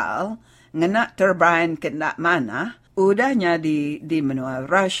sebarang bal ngena turbine ke nak mana udahnya di menua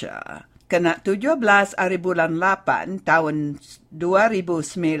Rusia. Kena 17 hari bulan 8 tahun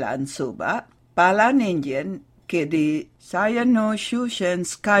 2009 subak, palan enjin ke di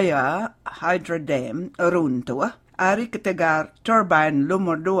Sayano-Shushenskaya Hydro Dam runtuh. Hari ketiga turbine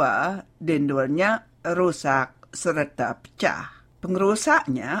nomor 2 dindurnya rusak serta pecah.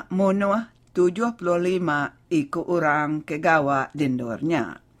 Pengerusaknya munuh 75 ikut orang kegawa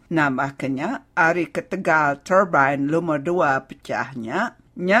dindurnya. Nambahkannya, hari ketiga turbine nomor 2 pecahnya,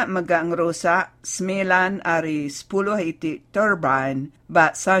 nya megang rusak 9 hari 10 itik turbine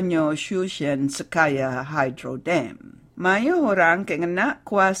bat Sanyo Shushen Sekaya Hydro Dam. Mayu orang kena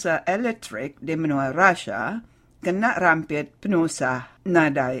kuasa elektrik di menua Rusia, kena rampit penusah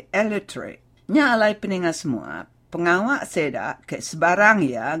nadai elektrik. Nya alai peningat semua, pengawak sedak ke sebarang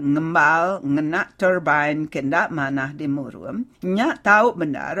ya ngembal ngenak turbine kendak manah di Murum, nyak tahu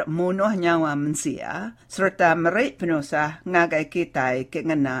benar munuh nyawa manusia, serta merik penusah ngagai kita ke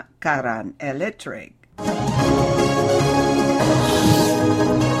ngenak karan elektrik.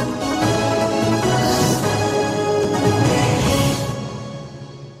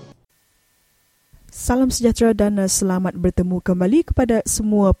 Salam sejahtera dan selamat bertemu kembali kepada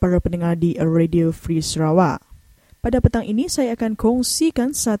semua para pendengar di Radio Free Sarawak. Pada petang ini, saya akan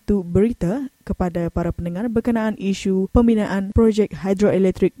kongsikan satu berita kepada para pendengar berkenaan isu pembinaan projek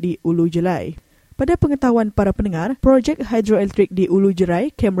hidroelektrik di Ulu Jerai. Pada pengetahuan para pendengar, projek hidroelektrik di Ulu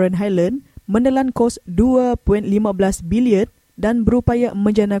Jerai, Cameron Highland, menelan kos 2.15 bilion dan berupaya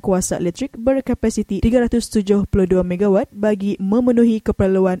menjana kuasa elektrik berkapasiti 372 MW bagi memenuhi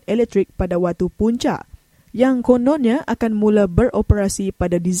keperluan elektrik pada waktu puncak, yang kononnya akan mula beroperasi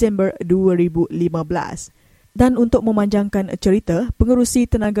pada Disember 2015. Dan untuk memanjangkan cerita, Pengerusi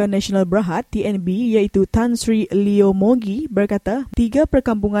Tenaga Nasional Berhad TNB iaitu Tan Sri Leo Mogi berkata 3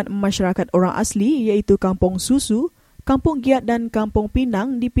 perkampungan masyarakat orang asli iaitu Kampung Susu, Kampung Giat dan Kampung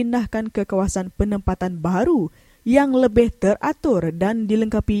Pinang dipindahkan ke kawasan penempatan baru yang lebih teratur dan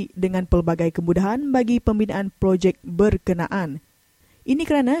dilengkapi dengan pelbagai kemudahan bagi pembinaan projek berkenaan. Ini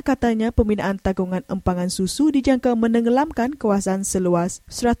kerana katanya pembinaan takungan empangan susu dijangka menenggelamkan kawasan seluas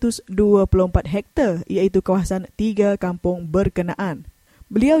 124 hektar iaitu kawasan 3 kampung berkenaan.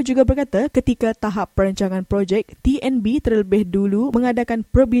 Beliau juga berkata ketika tahap perancangan projek, TNB terlebih dulu mengadakan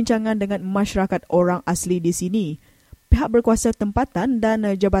perbincangan dengan masyarakat orang asli di sini. Pihak berkuasa tempatan dan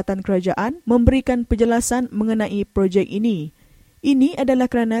jabatan kerajaan memberikan penjelasan mengenai projek ini. Ini adalah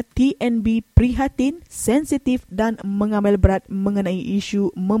kerana TNB prihatin, sensitif dan mengambil berat mengenai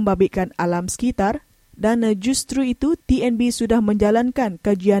isu membabitkan alam sekitar dan justru itu TNB sudah menjalankan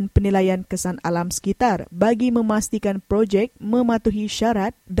kajian penilaian kesan alam sekitar bagi memastikan projek mematuhi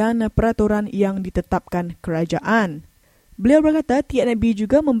syarat dan peraturan yang ditetapkan kerajaan. Beliau berkata TNB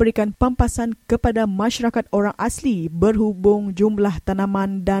juga memberikan pampasan kepada masyarakat orang asli berhubung jumlah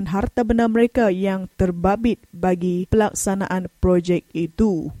tanaman dan harta benda mereka yang terbabit bagi pelaksanaan projek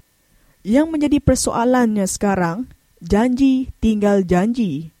itu. Yang menjadi persoalannya sekarang, janji tinggal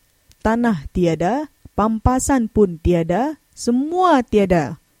janji. Tanah tiada, pampasan pun tiada, semua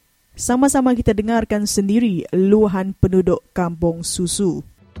tiada. Sama-sama kita dengarkan sendiri luahan penduduk Kampung Susu.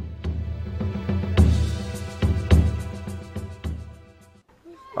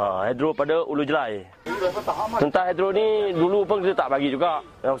 Hidro pada Ulu Jelai. Tentang hidro ni dulu pun kita tak bagi juga.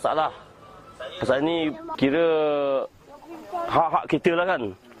 Yang masalah. Pasal ni kira hak-hak kita lah kan.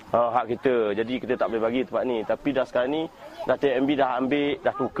 Hak kita. Jadi kita tak boleh bagi tempat ni. Tapi dah sekarang ni dah TNB dah ambil,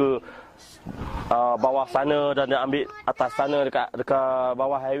 dah tukar bawah sana dan dah ambil atas sana dekat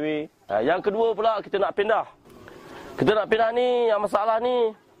bawah highway. Yang kedua pula kita nak pindah. Kita nak pindah ni, yang masalah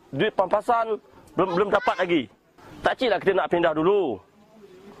ni duit pampasan belum dapat lagi. Tak cik lah kita nak pindah dulu.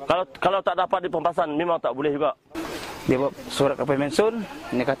 Kalau tak dapat di pampasan memang tak boleh juga. Dia buat surat ke Mensun,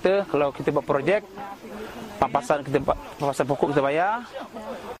 dia kata kalau kita buat projek pampasan pokok kita bayar.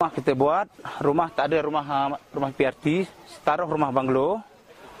 Rumah kita buat, rumah tak ada rumah PRT, taruh rumah banglo.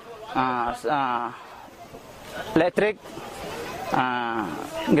 Elektrik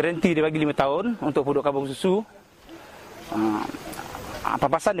garanti dia bagi 5 tahun untuk penduduk Kampung Susu.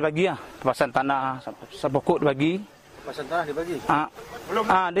 Pampasan dia bagi lah, pampasan tanah, pokok dia bagi. Pampasan tanah dia bagi? Belum.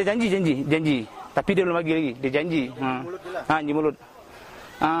 Dia janji. Tapi dia belum bagi lagi. Dia janji. Janji mulut.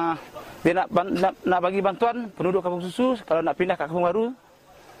 Dia nak bagi bantuan penduduk Kampung Susu kalau nak pindah ke Kampung Baru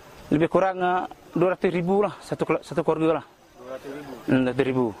lebih kurang 200,000 lah satu keluarga lah.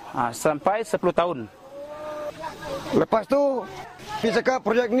 200,000. Sampai 10 tahun. Lepas tu dia cakap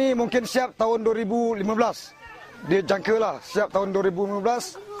projek ni mungkin siap tahun 2015. Dia jangkalah siap tahun 2015.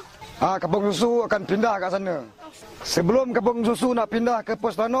 Kampung Susu akan pindah kat sana. Sebelum Kampung Susu nak pindah ke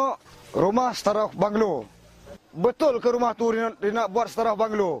Pos Tanok, rumah setaraf banglo. Betul ke rumah tu dia nak buat setaraf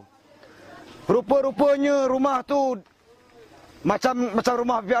banglo? Rupa-rupanya rumah tu macam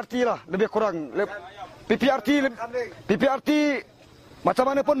rumah PRT lah, lebih kurang. PPRT macam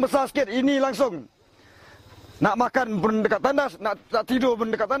mana pun besar sikit, ini langsung. Nak makan pun dekat tandas, nak tidur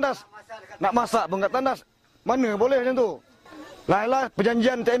pun dekat tandas, nak masak pun dekat tandas. Mana boleh macam tu? Lah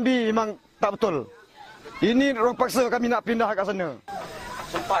perjanjian TNB memang tak betul. Ini orang paksa kami nak pindah kat sana.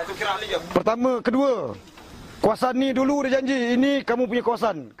 Sumpah itu kira ahli je. Pertama, kedua, kawasan ni dulu dia janji, ini kamu punya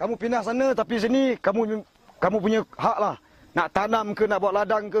kawasan. Kamu pindah sana tapi sini kamu punya hak lah. Nak tanam ke, nak buat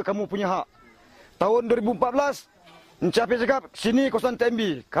ladang ke, kamu punya hak. Tahun 2014, Encik Hafiz cakap, sini kawasan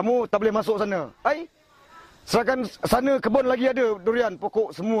TNB. Kamu tak boleh masuk sana. Sedangkan sana kebun lagi ada durian,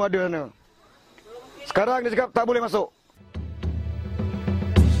 pokok semua ada sana. Sekarang dia cakap tak boleh masuk.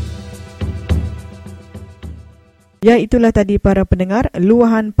 Ya, itulah tadi para pendengar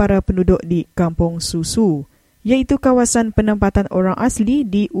luahan para penduduk di Kampung Susu, iaitu kawasan penempatan orang asli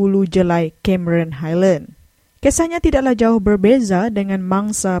di Ulu Jelai, Cameron Highland. Kisahnya tidaklah jauh berbeza dengan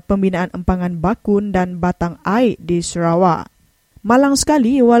mangsa pembinaan empangan bakun dan batang air di Sarawak. Malang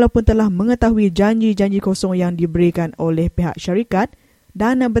sekali walaupun telah mengetahui janji-janji kosong yang diberikan oleh pihak syarikat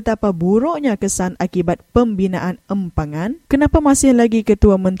dan betapa buruknya kesan akibat pembinaan empangan, kenapa masih lagi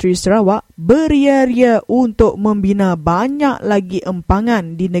Ketua Menteri Sarawak beria-ria untuk membina banyak lagi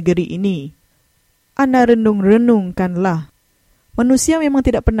empangan di negeri ini? Anda renung-renungkanlah. Manusia memang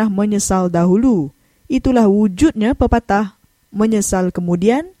tidak pernah menyesal dahulu. Itulah wujudnya pepatah, menyesal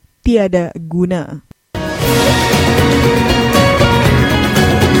kemudian tiada guna.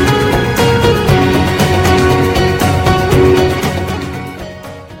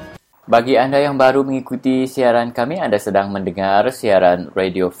 Bagi anda yang baru mengikuti siaran kami, anda sedang mendengar siaran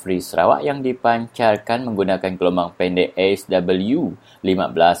Radio Free Sarawak yang dipancarkan menggunakan gelombang pendek SW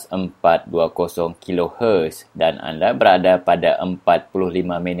 15420 kHz dan anda berada pada 45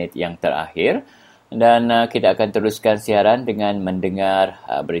 minit yang terakhir. Dan kita akan teruskan siaran dengan mendengar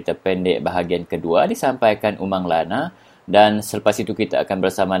berita pendek bahagian kedua disampaikan Umang Lana. Dan selepas itu kita akan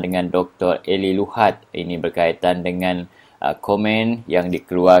bersama dengan Dr. Eli Luhat. Ini berkaitan dengan komen yang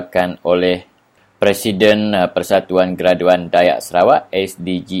dikeluarkan oleh Presiden Persatuan Graduan Dayak Sarawak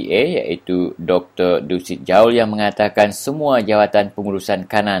SDGA iaitu Dr. Dusit Jaul yang mengatakan semua jawatan pengurusan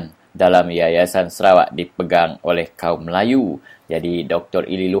kanan dalam Yayasan Sarawak dipegang oleh kaum Melayu. Jadi Dr.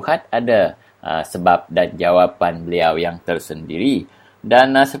 Ili Luhat ada sebab dan jawapan beliau yang tersendiri.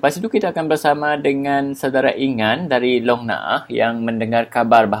 Dan selepas itu kita akan bersama dengan saudara Ingan dari Long Naah yang mendengar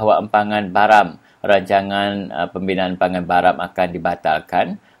kabar bahawa empangan baram, rancangan pembinaan empangan baram akan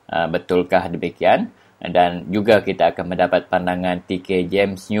dibatalkan. Betulkah demikian? Dan juga kita akan mendapat pandangan TK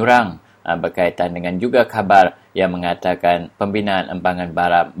James Nyurang berkaitan dengan juga kabar yang mengatakan pembinaan empangan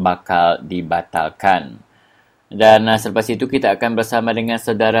baram bakal dibatalkan. Dan selepas itu kita akan bersama dengan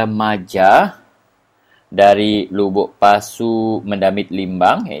saudara Maja dari Lubuk Pasu Mendamit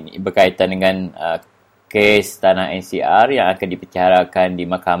Limbang. Ini berkaitan dengan kes tanah NCR yang akan dibicarakan di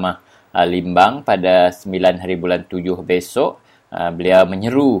Mahkamah Limbang pada 9 hari bulan 7 besok. Beliau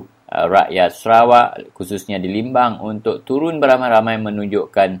menyeru rakyat Sarawak khususnya di Limbang untuk turun beramai-ramai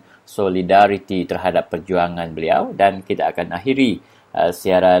menunjukkan solidariti terhadap perjuangan beliau. Dan kita akan akhiri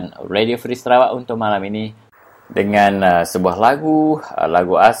siaran Radio Free Sarawak untuk malam ini dengan sebuah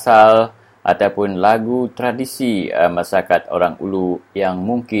lagu asal ataupun lagu tradisi masyarakat orang Ulu yang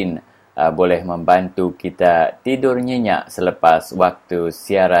mungkin boleh membantu kita tidur nyenyak selepas waktu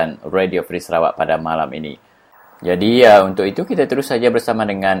siaran Radio Free Sarawak pada malam ini. Jadi untuk itu kita terus saja bersama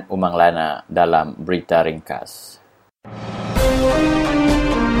dengan Umang Lana dalam Berita Ringkas.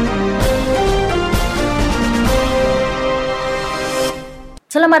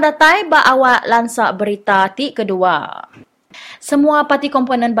 Selamat datang awak lansak berita ti kedua. Semua parti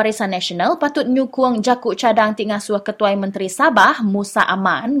komponen Barisan Nasional patut nyukung jakuk cadang ti ngasuh Ketua Menteri Sabah Musa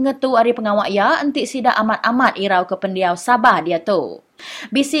Aman ngetu ari pengawak ya entik sida amat-amat irau ke pendiau Sabah dia tu.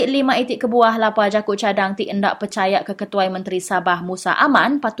 Bisik 5 itik kebuah lapa jakuk cadang ti endak percaya ke Ketua Menteri Sabah Musa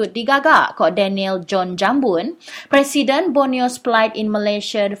Aman patut digagak kok Daniel John Jambun, Presiden Borneo Splight in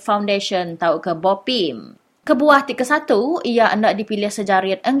Malaysia Foundation tau ke BOPIM. Kebuah ti ke-1, ia hendak dipilih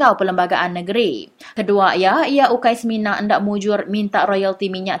sejarit enggau perlembagaan negeri. Kedua, ia ukai semina hendak mujur minta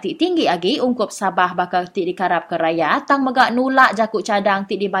royalti minyak ti tinggi lagi ungkup Sabah bakal ti dikarap ke rakyat tang megak nulak jakuk cadang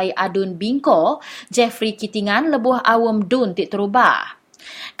ti dibai adun Bingko, Jeffrey Kitingan lebuh awam dun ti terubah.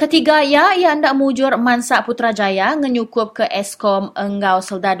 Ketiga, ia hendak mujur Mansak Putrajaya ngenyukup ke Eskom enggau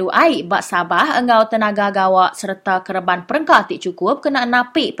seldadu air bak Sabah enggau tenaga gawak serta kereban perengkah ti cukup kena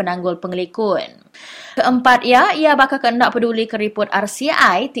napi penanggul pengelikun. Keempat, ia bakal hendak peduli ke report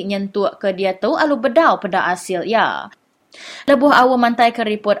RCI ti nyentuk ke dia tu alu bedau pada hasil ia. Lebuh awam mantai ke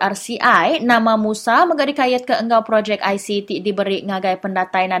report RCI, nama Musa megak dikayat ke enggau projek ICT diberi ngagai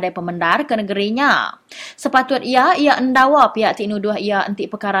pendatai nadai pemendar ke negerinya. Sepatut ia endawa pihak ti nuduh ia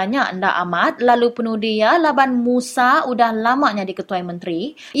entik perkaranya endak amat, lalu penuh dia laban Musa udah lamanya di Ketua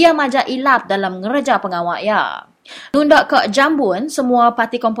Menteri, ia majak ilap dalam ngereja pengawak ia. Nundak ke Jambun, semua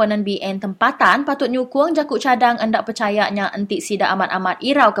parti komponen BN tempatan patut nyukung jakuk cadang endak percayanya entik sida amat-amat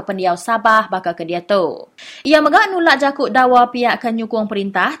irau ke pendiau Sabah bakal ke dia tu. Ia megak nulak jakuk dawa pihak ke nyukung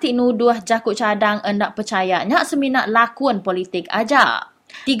perintah ti nuduh jakuk cadang endak percayanya seminat lakun politik aja.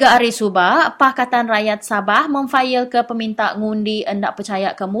 3 hari subah, Pakatan Rakyat Sabah memfail ke peminta ngundi endak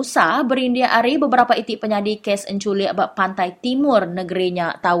percaya ke Musa berindia hari beberapa itik penyadi kes enculik bak pantai timur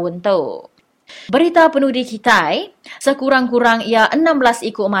negerinya tahun tu. Berita penuh di Kitai, sekurang-kurang ia 16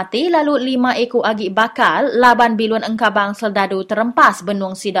 ikut mati lalu 5 ikut agi bakal laban bilun engkabang seldadu terempas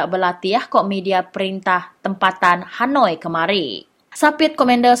benung sidak berlatih kok media perintah tempatan Hanoi kemari. Sapit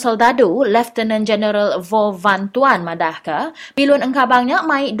Komander Seldadu, Lieutenant General Vo Van Tuan Madahka, bilun engkabangnya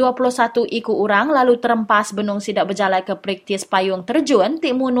mai 21 ikut orang lalu terempas benung sidak berjalan ke praktis payung terjun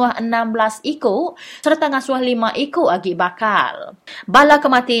ti munuh 16 ikut serta ngasuh 5 ikut agi bakal. Bala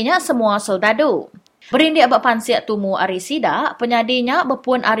kematinya semua Seldadu. Berindik bak pansiak tumu ari sidak, penyadinya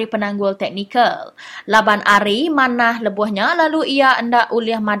berpun ari penanggul teknikal. Laban ari manah lebuhnya lalu ia hendak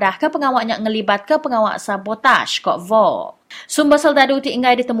uliah madah ke pengawaknya ngelibat ke pengawak sabotaj kok Vo. Sumber Seldadu ti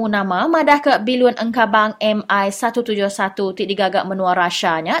ingai ditemu nama madah ke bilun engkabang MI-171 ti digagak menua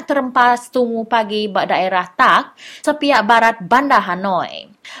rasyanya terempas tumu pagi bak daerah Tak, sepiak barat bandar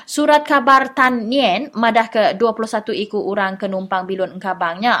Hanoi. Surat khabar Tan Nien madah ke 21 ikut orang penumpang bilun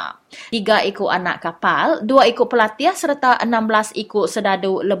engkabangnya. 3 ikut anak kapal, 2 ikut pelatih serta 16 ikut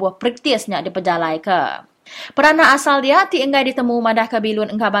sedadu lebuh praktisnya diperjalai ke. Peranak asal dia ti enggai ditemu madah ke bilun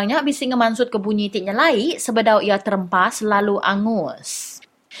engkabangnya bisi ngemansut ke bunyi ti nyelai sebedau ia terempas lalu angus.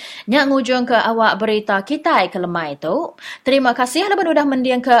 Nyak ngujung ke awak berita kita ke lemai tu. Terima kasih leban udah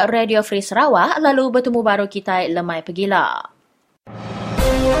mendiang ke Radio Free Sarawak lalu bertemu baru kita lemai pegila.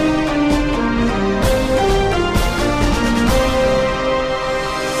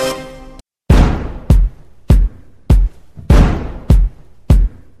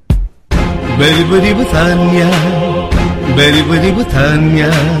 beri-beri bertanya, beri-beri bertanya,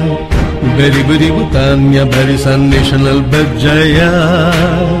 beri-beri bertanya, Barisan Nasional berjaya.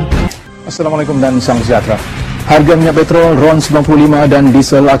 Assalamualaikum dan salam sejahtera. Harga minyak petrol RON 95 dan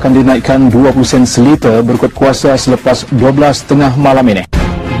diesel akan dinaikkan 20 sen seliter berikut kuasa selepas 12.30 malam ini.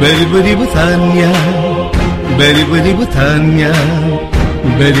 Beri-beri bertanya, beri-beri bertanya,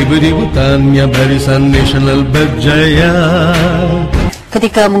 beri-beri bertanya, Barisan Nasional berjaya.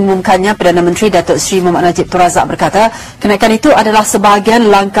 Ketika mengumumkannya, Perdana Menteri Datuk Seri Muhammad Najib Tun Razak berkata, kenaikan itu adalah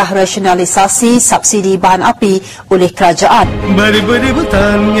sebahagian langkah rasionalisasi subsidi bahan api oleh kerajaan. Beri-beri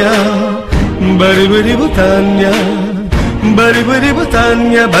bertanya, beri-beri bertanya, beri-beri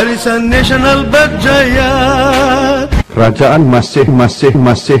bertanya, Barisan Nasional berjaya. Kerajaan masih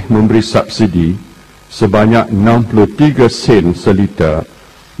memberi subsidi sebanyak 63 sen seliter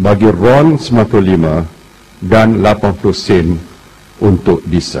bagi RON 95 dan 80 sen untuk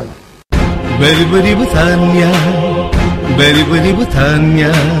diesel. Beri-beri bertanya, beri-beri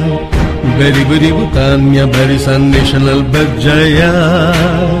bertanya, beri-beri bertanya, Barisan Nasional berjaya.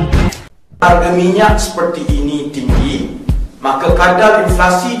 Harga minyak seperti ini tinggi, maka kadar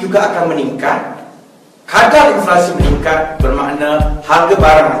inflasi juga akan meningkat. Kadar inflasi meningkat bermakna harga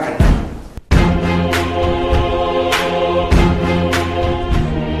barang akan naik.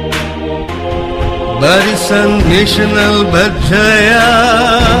 Barisan Nasional berjaya,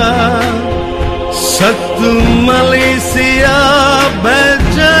 satu Malaysia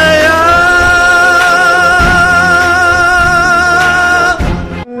berjaya.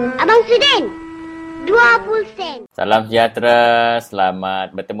 Abang Sudin, 20 sen. Salam sejahtera,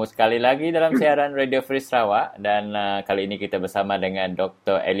 selamat bertemu sekali lagi dalam siaran Radio Free Sarawak dan kali ini kita bersama dengan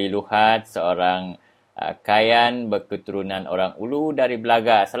Dr. Eli Luhat, seorang kayan berketurunan orang Ulu dari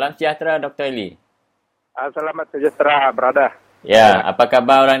Belaga. Salam sejahtera Dr. Eli. Selamat sejahtera, berada. Ya, apa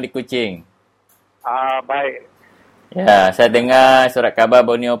khabar orang di Kuching? Baik. Ya, saya dengar surat khabar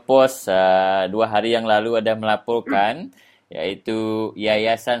Borneo Post 2 hari yang lalu ada melaporkan iaitu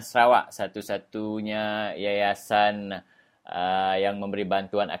Yayasan Sarawak, satu-satunya yayasan yang memberi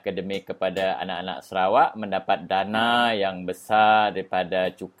bantuan akademik kepada anak-anak Sarawak, mendapat dana yang besar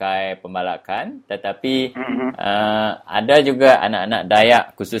daripada cukai pembalakan. Tetapi ada juga anak-anak Dayak,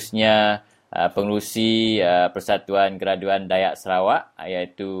 khususnya pengerusi Persatuan Graduan Dayak Sarawak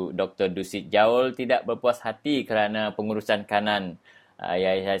iaitu Dr. Dusit Jaul tidak berpuas hati kerana pengurusan kanan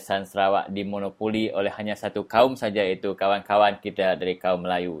Yayasan Sarawak dimonopoli oleh hanya satu kaum saja, iaitu kawan-kawan kita dari kaum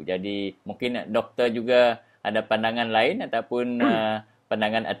Melayu. Jadi mungkin doktor juga ada pandangan lain ataupun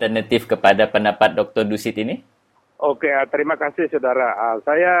pandangan alternatif kepada pendapat Dr. Dusit ini? Okey, terima kasih saudara.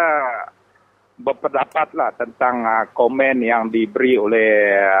 Saya berpendapatlah tentang komen yang diberi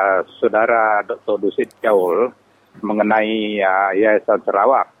oleh saudara Dr. Dusit Jaul mengenai Yayasan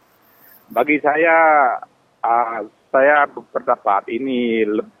Sarawak. Bagi saya berpendapat ini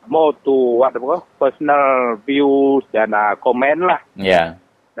more to personal views dan komen lah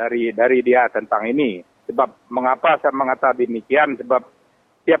dari dia tentang ini. Sebab mengapa saya mengatakan demikian? Sebab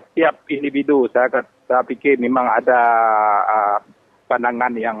tiap-tiap individu saya fikir memang ada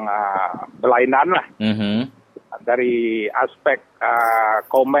pandangan yang berlainan lah. Dari aspek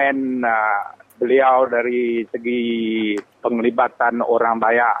komen beliau dari segi penglibatan orang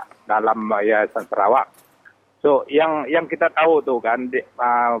Dayak dalam Yayasan Sarawak. So yang kita tahu tu kan,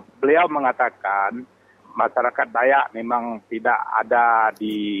 beliau mengatakan masyarakat Dayak memang tidak ada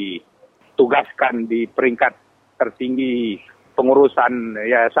ditugaskan di peringkat tertinggi pengurusan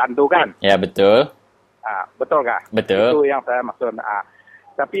yayasan tu kan. Ya, betul. Betul kah? Betul. Itu yang saya maksud.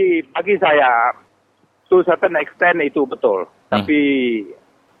 Tapi bagi saya, to certain extent itu betul. Tapi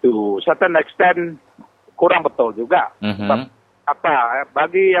to certain extent kurang betul juga. Sebab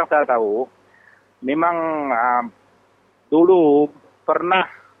bagi yang saya tahu, memang dulu pernah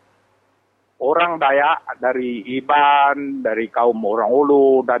orang Dayak dari Iban, dari kaum orang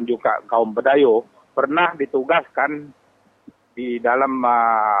Ulu dan juga kaum Bedayo pernah ditugaskan di dalam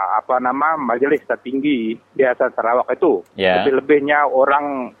majlis tertinggi Yayasan Sarawak itu. Lebih-lebihnya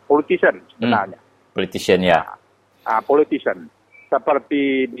orang politician sebenarnya. Politician, ya. Politician.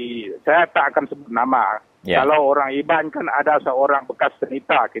 Seperti saya tak akan sebut nama. Kalau orang Iban kan ada seorang bekas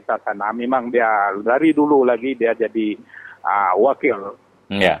senita kita sana. Memang dia dari dulu lagi dia jadi wakil.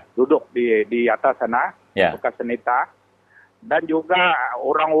 Duduk di atas sana, bekas senita. Dan juga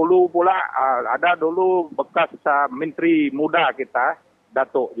orang Ulu pula ada dulu bekas menteri muda kita,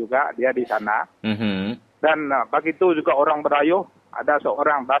 Datuk juga, dia di sana. Dan begitu juga orang Berayo, ada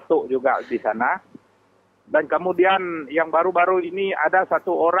seorang Datuk juga di sana. Dan kemudian yang baru-baru ini ada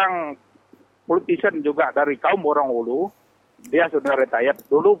satu orang politician juga dari kaum orang Ulu dia sudah retired.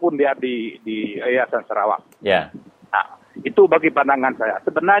 Dulu pun dia di Yayasan Sarawak. Ya. Nah, itu bagi pandangan saya.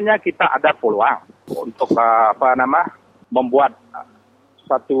 Sebenarnya kita ada peluang untuk membuat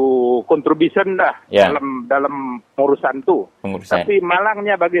satu contribution dalam urusan itu. Tapi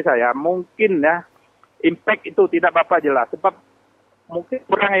malangnya bagi saya mungkin impact itu tidak apa jelas, sebab mungkin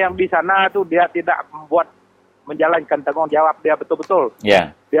orang yang di sana tuh dia tidak menjalankan tanggung jawab dia betul-betul.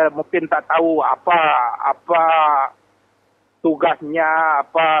 Yeah. Dia mungkin tak tahu apa tugasnya,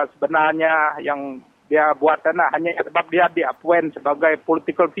 apa sebenarnya yang dia buat sana, hanya sebab dia di-appoint sebagai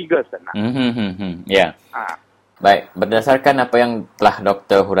political figures sana. Ya. Baik, berdasarkan apa yang telah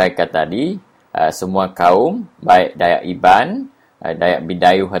Dr. huraikan tadi, semua kaum, baik Dayak Iban, Dayak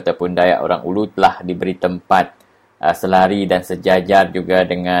Bidayuh ataupun Dayak Orang Ulu telah diberi tempat selari dan sejajar juga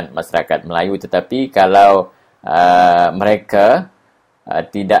dengan masyarakat Melayu. Tetapi kalau mereka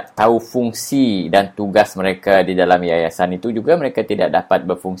tidak tahu fungsi dan tugas mereka di dalam yayasan itu, juga mereka tidak dapat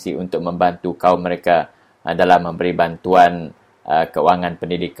berfungsi untuk membantu kaum mereka dalam memberi bantuan keuangan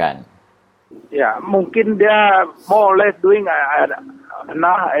pendidikan. Ya, mungkin dia more or less doing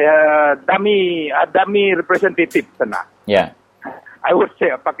dummy representative sana. Ya. I would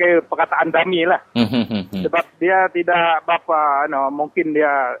say pakai perkataan dummy lah. Sebab dia tidak mungkin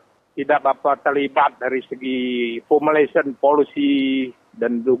dia tidak terlibat dari segi formulation policy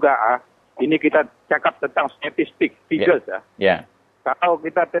dan juga ini kita cakap tentang statistik figures. Yeah. Kalau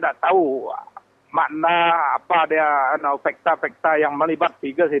kita tidak tahu makna apa dia fakta-fakta yang melibat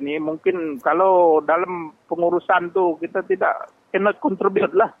figures ini, mungkin kalau dalam pengurusan tu kita tidak cannot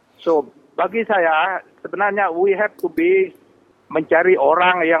contribute lah. So bagi saya sebenarnya we have to be mencari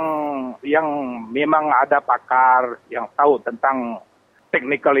orang yang memang ada pakar, yang tahu tentang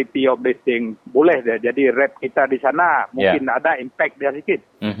technicality of this thing. Boleh dia jadi rep kita di sana, mungkin ada impact dia sikit.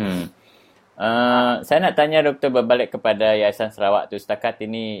 Saya nak tanya Doktor berbalik kepada Yayasan Sarawak tu, setakat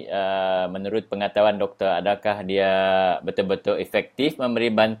ini menurut pengetahuan Doktor, adakah dia betul-betul efektif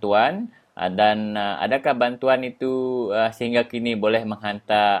memberi bantuan dan adakah bantuan itu sehingga kini boleh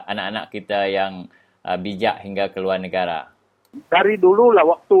menghantar anak-anak kita yang bijak hingga ke luar negara? Dari dulu lah,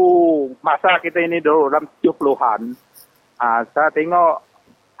 waktu masa kita ini dulu dalam 70-an, saya tengok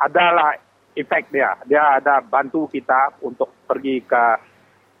adalah efek dia. Dia ada bantu kita untuk pergi ke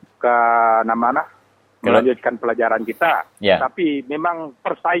melanjutkan pelajaran kita. Yeah. Tapi memang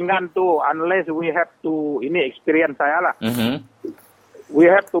persaingan tu, unless we have to, ini experience saya lah, we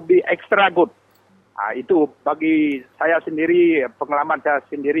have to be extra good. Itu bagi saya sendiri, pengalaman saya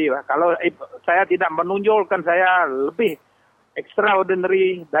sendiri. Kalau saya tidak menonjolkan saya lebih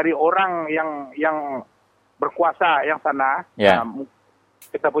extraordinary dari orang yang berkuasa yang sana,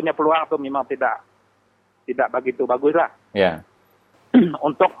 kita punya peluang tu memang tidak begitu bagus lah. Yeah.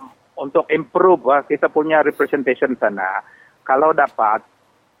 Untuk improve kita punya representation sana. Kalau dapat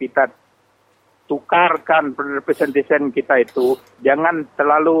kita tukarkan representation kita itu, jangan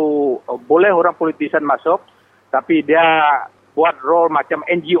terlalu boleh orang politician masuk, tapi dia buat role macam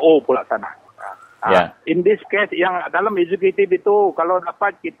NGO pula sana. In this case yang dalam executive itu, kalau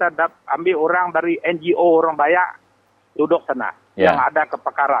dapat kita ambil orang dari NGO, orang Bayak duduk sana yang ada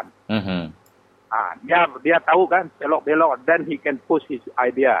kepakaran. Dia tahu kan belok-belok, then he can push his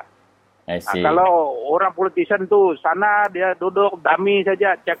idea. Kalau orang politician tu sana dia duduk dummy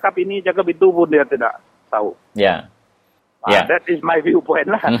saja, cakap ini cakap itu pun dia tidak tahu. That is my viewpoint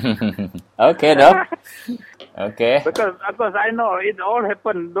lah. Okay, Dok. Okay. Because I know it all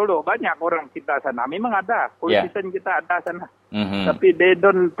happen dulu, banyak orang kita sana memang ada politician kita ada sana, tapi they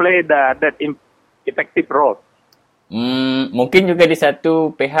don't play that effective role. Mungkin juga di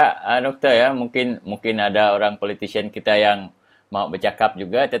satu pihak, Doktor mungkin ada orang politician kita yang mau bercakap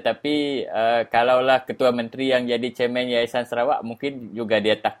juga, tetapi kalaulah ketua menteri yang jadi chairman Yayasan Sarawak, mungkin juga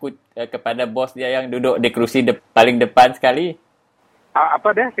dia takut kepada bos dia yang duduk di kerusi paling depan sekali.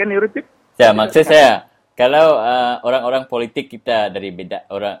 Apa dia? Can you repeat? Maksud saya, kalau orang-orang politik kita dari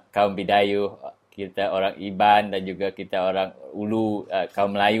orang kaum Bidayuh, kita orang Iban dan juga kita orang Ulu,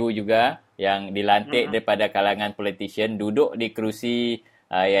 kaum Melayu juga yang dilantik daripada kalangan politician duduk di kerusi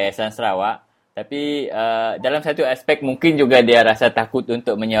Yayasan Sarawak, tapi dalam satu aspek mungkin juga dia rasa takut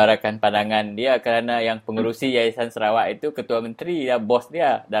untuk menyuarakan pandangan dia kerana yang pengerusi Yayasan Sarawak itu ketua menteri, bos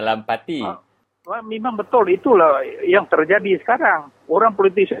dia dalam parti. Memang betul, itulah yang terjadi sekarang. Orang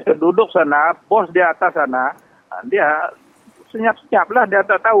politician duduk sana, bos dia atas sana, dia senyap-senyap lah, dia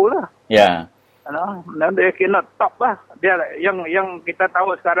tak tahu lah. Ya. Dia cannot talk lah. Dia yang kita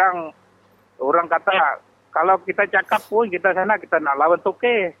tahu sekarang, orang kata kalau kita cakap pun kita sana kita nak lawan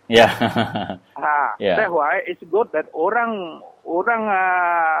toke. That's why it's good that orang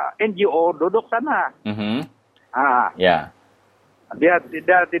NGO duduk sana. Dia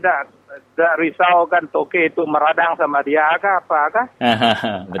tidak risau kan toke itu meradang sama dia apa.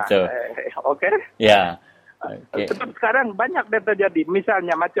 Betul. Okey. Ya. Okay. Sebab sekarang banyak dia terjadi.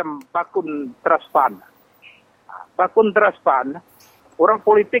 Misalnya macam bakun trust fund. Bakun trust fund, orang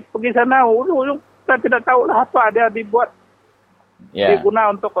politik pergi sana, kita tidak tahu lah apa dia dibuat.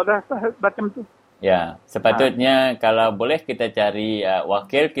 Diguna untuk macam tu. Ya, sepatutnya kalau boleh kita cari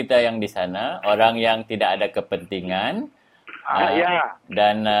wakil kita yang di sana, orang yang tidak ada kepentingan.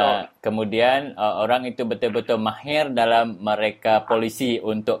 Dan kemudian orang itu betul-betul mahir dalam mereka polisi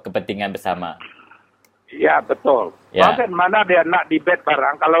untuk kepentingan bersama. Ya, betul. Bahkan mana dia nak debate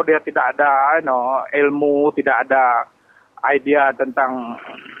barang, kalau dia tidak ada ilmu, tidak ada idea tentang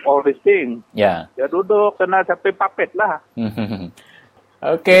all these things, dia duduk kena sampai papet lah.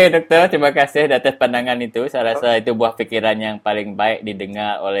 Okey, Doktor. Terima kasih atas pandangan itu. Saya rasa itu buah fikiran yang paling baik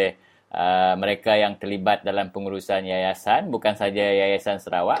didengar oleh mereka yang terlibat dalam pengurusan yayasan. Bukan saja Yayasan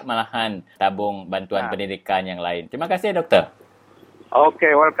Sarawak, malahan tabung bantuan pendidikan yang lain. Terima kasih, Doktor.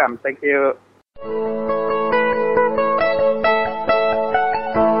 Okay, welcome. Thank you.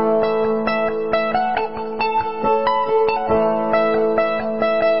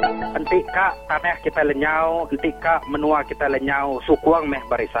 Ketika tanah kita lenyau, ketika menua kita lenyau, sukuang meh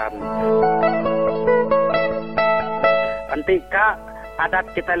barisan. Ketika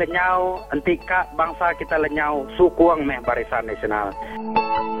adat kita lenyau, ketika bangsa kita lenyau, sukuang meh barisan nasional.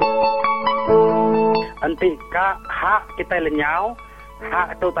 Ketika hak kita lenyau,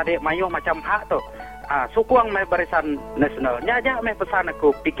 hak tu tadi mayuh macam hak tu. Sukuang meh barisan nasional. Nyajak meh pesan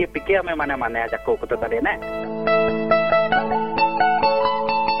aku, pikir-pikir meh mana-mana aja aku tu tadi nek.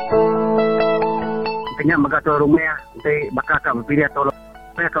 Kanya magato rumah nanti bakal kau pilih atau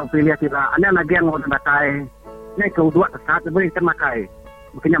kau pilih tidak anda lagi yang orang datai ni kau dua saat beri termakai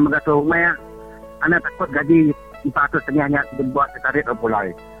makanya magato rumah anda takut gaji 400 setengahnya dibuat setarik pulai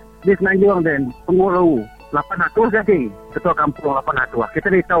di Semenanjung dan penguru 800 gaji ketua kampung 800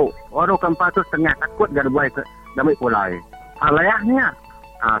 kita tahu orang 400 setengah takut gak buat damai pulai halayahnya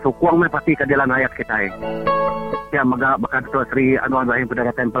sukuang mai pasti keadilan rakyat kita ya maga bakal Datuk Seri Anwar Ibrahim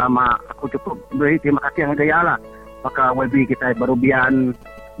Pendekatan Pelama aku cukup beri terima kasih yang gaya lah bakal WB kita Barubian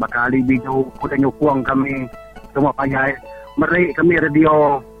bakal Ali Biju kuda nyukuang kami semua payah merik kami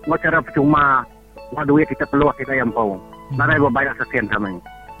radio wawancara percuma duit kita peluang kita yang pau narai berbayar sekian kami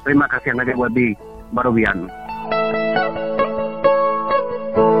terima kasih yang gaya WB Barubian.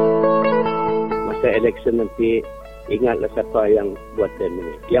 Masa election nanti ingatlah siapa yang buat dam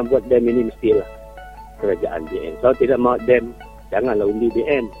ini. Yang buat dam ini mestilah kerajaan BN. Kalau tidak mau dam, janganlah undi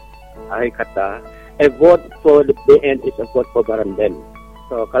BN. Saya kata, a vote for the BN is a vote for barang dam.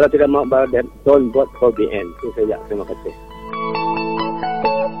 So, kalau tidak mau barang dam, don't vote for BN. Itu saja. Terima kasih.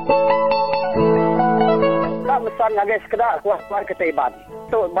 Tak mesan lagi sekedar kuat-kuat ketaiban.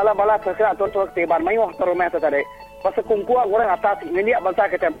 Tu bala-bala sekedar tu ketaiban. Mayuh terumah tu tadi. Pasal kungkuang orang atas ini bangsa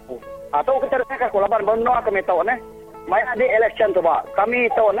kita. Atau kita rasa kulaban benar kami tahu ne. Mai ada election tu ba. Kami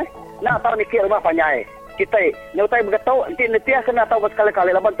tahu ne. Nak tahu mikir rumah panjai. Kita nyutai begitu nanti kena tahu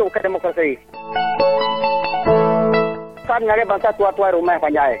berkali-kali laban tu ke demokrasi. Kan ngare bangsa tua-tua rumah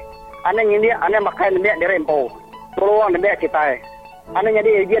panjai. Ane ngini ane makan dia dirempo. Tolong dia kita. Ane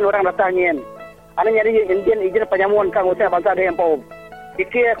jadi izin orang datangin. Ane jadi izin penyamuan kang usaha bangsa dirempo.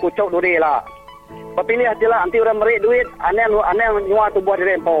 Fikir kucuk duri lah. Papilih hatilah anti orang merik duit. Ane nyua tu buat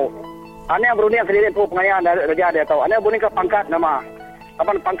dirempo. Ane berunding sendiri tu pengayaan raja dia tahu. Ane berunding ke pangkat nama.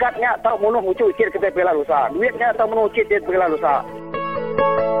 Apa pangkatnya tahu munuh ucu ikir kita pela rusa. Duitnya tahu munuh ucu dia pela rusa.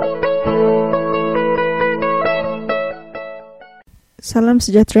 Salam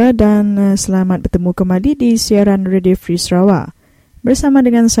sejahtera dan selamat bertemu kembali di siaran Radio Free Sarawak. Bersama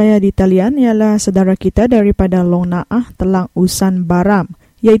dengan saya di talian ialah saudara kita daripada Long Naah, Telang Usan Baram,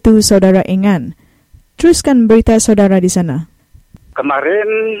 iaitu saudara Engan. Teruskan berita saudara di sana. Kemarin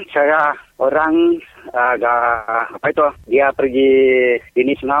saya orang dia pergi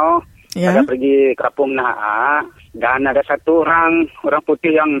Dinis Ngau, ada pergi Kampung Naha dan ada satu orang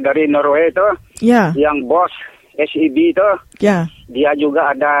putih yang dari Norway tu, yang bos SEB tu, dia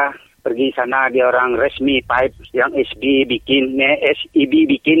juga ada pergi sana, dia orang resmi pipe yang SEB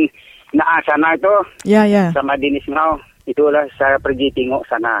bikin Naha sana itu, sama Dinis Ngau, itulah saya pergi tengok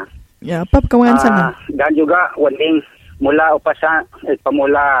sana. Ya, apa perkembangan sana? Dan juga wedding mula upasan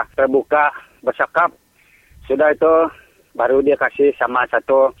pemula terbuka bercakap. Sudah itu baru dia kasih sama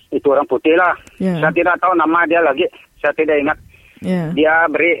satu itu orang putih lah. Saya tidak tahu nama dia lagi. Saya tidak ingat. Dia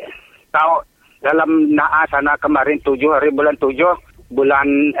beri tahu dalam Naha sana kemarin 7 hari bulan 7 bulan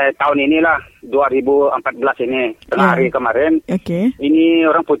tahun inilah 2014 ini tengah hari kemarin. Ini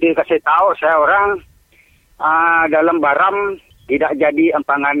orang putih kasih tahu saya orang dalam Baram tidak jadi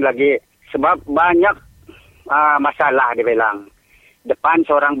empangan lagi. Sebab banyak masalah dia bilang. Depan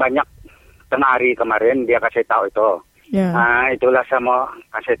seorang banyak tengah hari kemarin dia kasih tahu itu. Itulah sama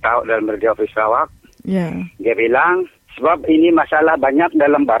kasih tahu dalam Radio Free Sarawak. Dia bilang, sebab ini masalah banyak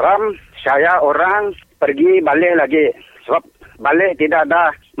dalam Baram, saya orang pergi balik lagi. Sebab balik tidak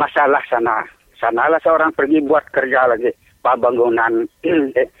ada masalah sana. Sanalah seorang pergi buat kerja lagi. Pembangunan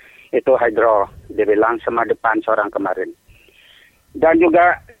itu hidro. Dia bilang sama depan seorang kemarin. Dan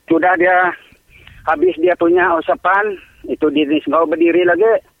juga sudah dia habis dia punya usapan, itu Dinis Ngau berdiri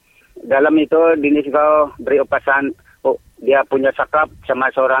lagi. Dalam itu Dinis Ngau beri upasan, dia punya sakap sama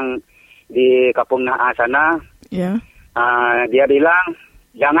seorang di Kampung Naa sana. Dia bilang,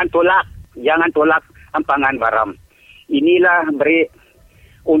 jangan tolak empangan Baram. Inilah beri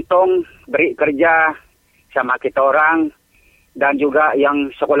untung, beri kerja sama kita orang dan juga yang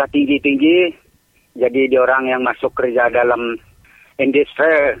sekolah tinggi-tinggi. Jadi dia orang yang masuk kerja dalam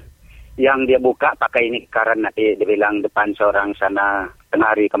industri yang dia buka pakai ini karena nanti dia bilang depan seorang sana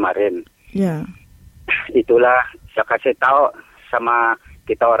tengah hari kemarin. Itulah saya kasih tahu sama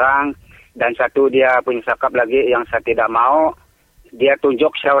kita orang. Dan satu dia punya sakap lagi yang saya tidak mau. Dia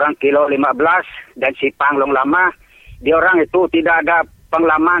tunjuk seorang kilo 15 dan si panglong lama. Dia orang itu tidak ada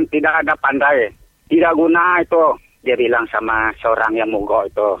pengalaman, tidak ada pandai. Tidak guna itu. Dia bilang sama seorang yang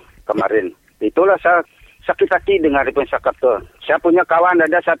mogok itu kemarin. Itulah saya sakit hati dengar dia punya sakap tu. Saya punya kawan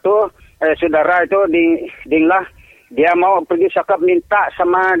ada satu saudara itu Dinglah. Dia mau pergi sakap minta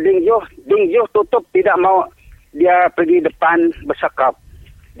sama Dingjuh. Dingjuh tutup tidak mau dia pergi depan bersakap.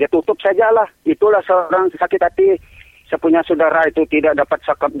 Dia tutup sajalah. Itulah seorang sakit hati. Saya punya saudara itu tidak dapat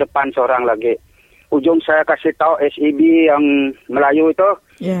sakap depan seorang lagi. Ujung saya kasih tahu SEB yang Melayu itu.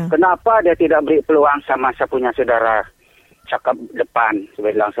 Kenapa dia tidak beri peluang sama saya punya saudara sakap depan.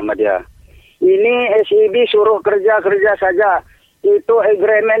 Saya bilang sama dia. Ini SEB suruh kerja-kerja saja. Itu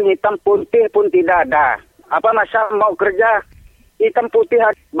agreement hitam putih pun tidak ada. Apa masa mau kerja hitam putih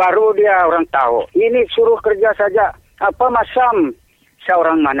baru dia orang tahu. Ini suruh kerja saja. Apa masam?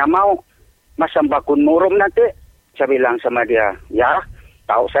 Seorang mana mau? Masam bakun murum nanti. Saya bilang sama dia. Ya,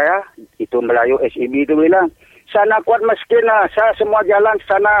 tahu saya. Itu Melayu SEB itu bilang. Sana kuat miskin lah. Saya semua jalan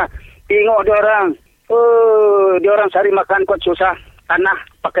sana. Tengok dia orang. Dia orang cari makan kuat susah. Tanah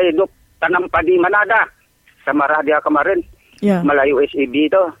pakai hidup. Tanam padi mana ada. Saya marah dia kemarin. Melayu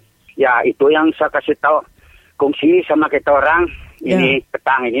SEB itu. Ya, itu yang saya kasih tahu. Kongsi sama kita orang. Ini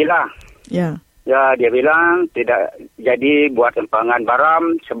petang inilah. Ya, dia bilang tidak jadi buat empangan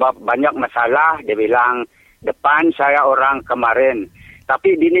Baram sebab banyak masalah. Dia bilang depan saya orang kemarin.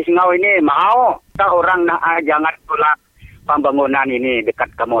 Tapi Dinis Ngau ini mau tak orang nak jangan tolak pembangunan ini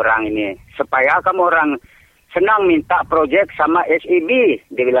dekat kamu orang ini. Supaya kamu orang senang minta projek sama SEB.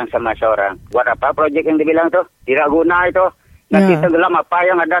 Dia bilang sama seorang. Buat apa projek yang dibilang tu? Tidak guna itu. Nanti tenggelam apa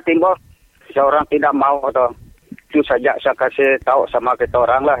yang ada timbul. Seorang tidak mau tu. Itu saja saya kasih tahu sama kita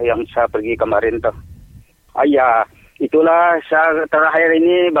orang lah yang saya pergi kemarin tu. Itulah saya terakhir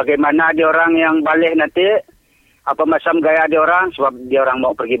ini bagaimana dia orang yang balik nanti. Apa macam gaya dia orang sebab dia orang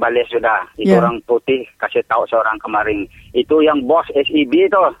mau pergi balik sudah. Itu orang putih kasih tahu seorang kemarin. Itu yang bos SEB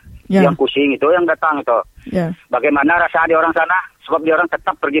tu. Yang pusing itu yang datang itu. Bagaimana rasa dia orang sana? Sebab dia orang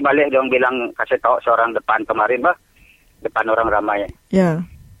tetap pergi balik. Dia orang bilang kasih tahu seorang depan kemarin bah. Depan orang ramai.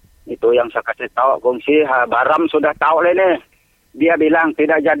 Itu yang saya kasih tahu kongsi. Baram sudah tahu lah ni. Dia bilang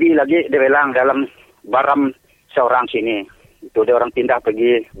tidak jadi lagi. Dia bilang dalam Baram seorang sini. Itu dia orang pindah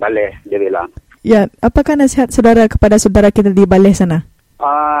pergi balik. Dia bilang. Ya, apakah nasihat saudara kepada saudara kita di balik sana?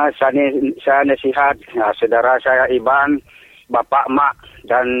 Saya nasihat saudara saya Iban, bapak, mak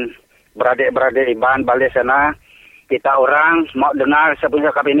dan beradik-beradik Iban balik sana. Kita orang mau dengar sepunya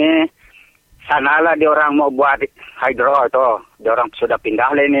kap ini. Sanalah dia orang mau buat hidro itu. Dia orang sudah pindah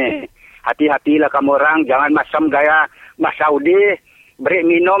lah ini. Hati-hatilah kamu orang. Jangan macam gaya Mas Saudi. Beri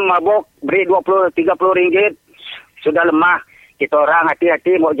minum mabuk. Beri 20-30 ringgit. Sudah lemah. Kita orang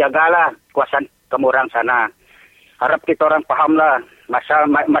hati-hati mau jagalah kuasaan kamu orang sana. Harap kita orang fahamlah.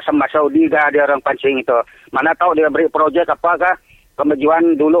 Mas Saudi dah dia orang pancing itu. Mana tahu dia beri projek apakah.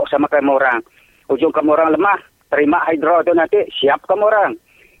 Kemajuan dulu sama kamu orang. Ujung kamu orang lemah. Terima hidro itu nanti. Siap kamu orang.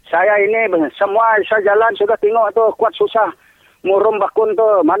 Saya ini semua saya jalan sudah tengok tu kuat susah. Murum bakun tu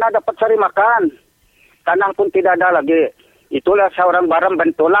mana dapat cari makan. Tanah pun tidak ada lagi. Itulah seorang Baram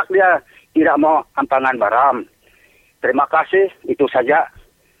bentolak dia tidak mau empangan Baram. Terima kasih. Itu saja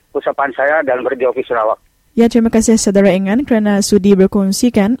ucapan saya dalam Radio Free Sarawak. Ya, terima kasih saudara Engan kerana sudi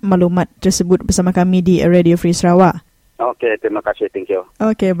berkongsikan maklumat tersebut bersama kami di Radio Free Sarawak. Okey, terima kasih. Thank you.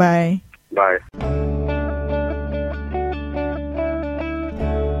 Okey, bye. Bye.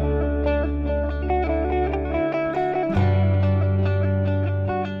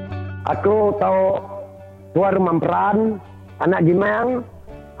 Aku tahu tuan memperan anak Jimang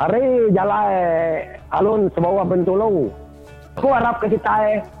hari jalan alun sebawa Bentulu. Aku harap ke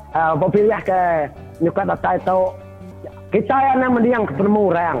kita berpilih ke nyukat data itu kita yang mendiang ketemu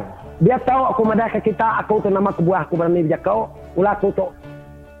orang. Dia tahu aku madah ke kita, aku tu nama kebuah aku berani berjakau. Ulah aku tu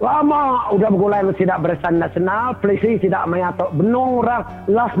lama udah bergulai tidak barisan nasional, polisi tidak mengatur. Benung orang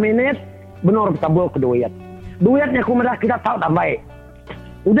last minute, benar tabul ke duit. Duitnya aku madah kita tahu tak baik.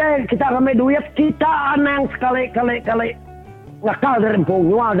 Udah kita ramai duit, kita anang sekali ngakal dari empung,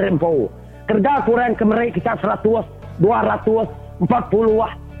 nyual dari empung. Kerja kurang kemerai kita 100, 200, 40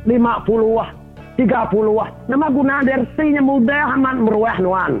 wah, 50 wah, 30 wah. Nama guna dersinya mudah aman meruah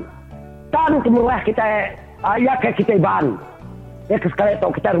nuan. Tadu kemeruah kita ya ke kita ban. Ya ke sekali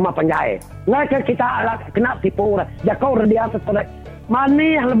tu kita rumah penjahit. Nggak kita kena tipu. Ya kau dia atas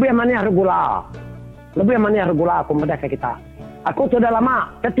manih lebih manih regula. Lebih manih regula aku mudah ke kita. Aku sudah lama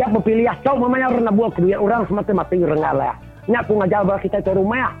setiap berpilih tahu mamanya orang buat duit orang semati-mati rengal ya. Nya aku ngajar bah kita ke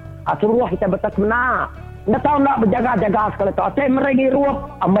rumah. Suruh kita betas mana. Nggak tahu nak berjaga-jaga sekali tu. Ate mereka ruap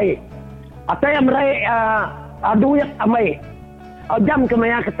ambai. Ate mereka duit ambai. Jam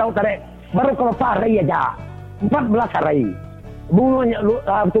kemana kita tahu tadi. Baru kalau hari aja 14 hari bunga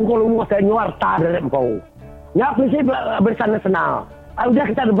tunggu lumur saya nyuar tak dari empau ya polisi barisan nasional udah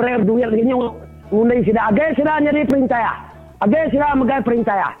kita berer duit lagi ngundai sida agak sida nyari perintah ya agak sida megai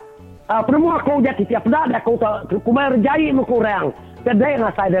perintah ya penemu aku jadi tiap dah aku kumai rejai muku orang tadi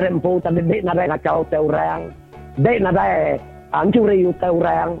ngasai dari empau tadi nadai ngacau teh orang dek nadai hancuri teh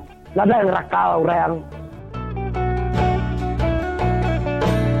orang nadai ngerakal orang.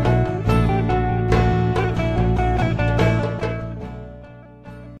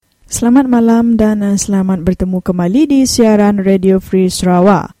 Selamat malam dan selamat bertemu kembali di siaran Radio Free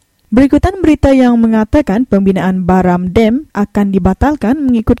Sarawak. Berikutan berita yang mengatakan pembinaan Baram Dam akan dibatalkan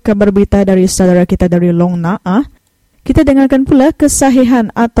mengikut kabar berita dari saudara kita dari Long Na'ah. Kita dengarkan pula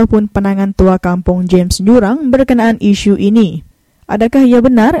kesahihan ataupun pandangan Tua Kampung James Jurang berkenaan isu ini. Adakah ia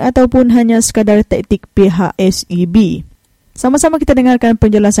benar ataupun hanya sekadar taktik pihak SEB? Sama-sama kita dengarkan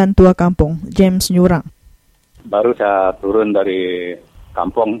penjelasan Tua Kampung James Jurang. Baru saya turun dari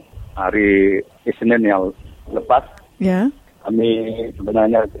kampung hari Isnin yang lepas. Ya. Kami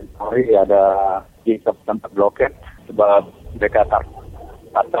sebenarnya hari ada di tempat bloket sebab mereka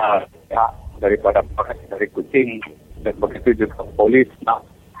kata ya, daripada dari kucing dan begitu juga polis nak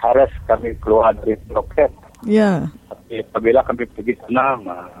haras kami keluar dari bloket. Ya. Tapi apabila kami pergi sana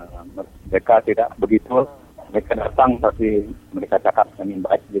mereka tidak begitu. Mereka datang tapi mereka cakap dengan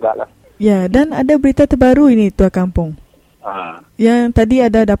baik juga lah. Ya, dan ada berita terbaru ini Tua Kampung. Yang tadi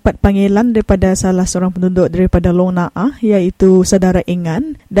ada dapat panggilan daripada salah seorang penduduk daripada Long Na'ah iaitu saudara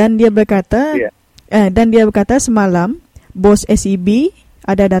Ingan dan dia berkata semalam bos SEB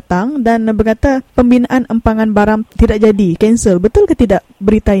ada datang dan berkata pembinaan empangan Baram tidak jadi, cancel. Betul ke tidak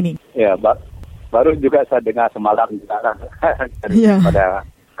berita ini? Ya, baru juga saya dengar semalam juga daripada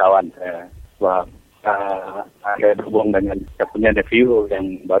kawan saya bahwa ada hubung dengan saya punya nephew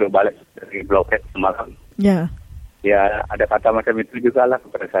yang baru balik dari bloket semalam. Ya. Ya, ada kata macam itu juga lah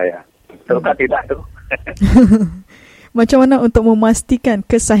kepada saya. Betulkah tidak tu? Macam mana untuk memastikan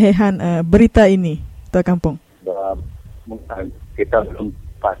kesahihan berita ini, Tua Kampung? Kita belum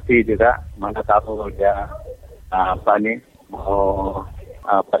pasti juga, mana tahu dia mau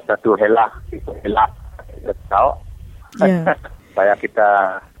satu helah, kita tahu. Yeah. Supaya kita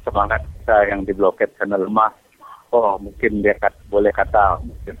semangat kita yang di bloket sana lemah. Oh, mungkin dia boleh kata,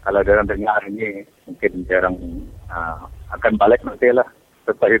 mungkin kalau dia orang dengar ini, mungkin dia orang akan balik nanti lah.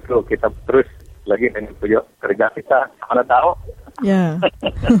 Setelah itu kita terus lagi dengan kerja kita, mana tahu. Ya.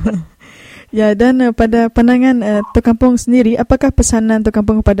 Ya, dan pada pandangan Tua Kampung sendiri, apakah pesanan Tua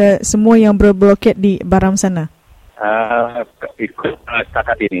Kampung kepada semua yang berbloket di Baram sana? Ikut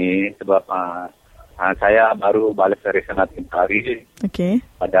setakat ini, sebab saya baru balik dari sana 3 hari. Okay.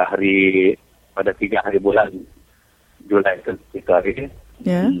 Pada 3 hari bulan Julai itu hari.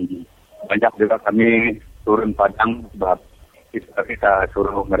 Ya. Banyak juga kami turun padang sebab kita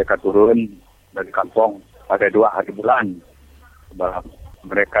suruh mereka turun dari kampung pada 2 hari bulan sebab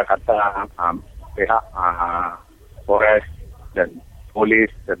mereka kata pihak Polres dan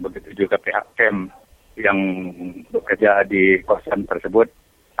polis dan begitu juga pihak camp yang bekerja di kawasan tersebut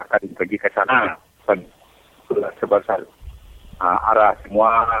akan pergi ke sana sebab arah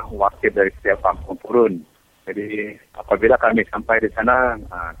semua wakil dari setiap kampung turun. Jadi apabila kami sampai di sana,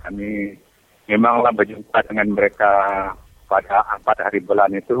 kami memanglah berjumpa dengan mereka pada 4 hari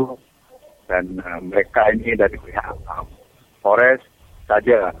bulan itu dan mereka ini dari pihak Polres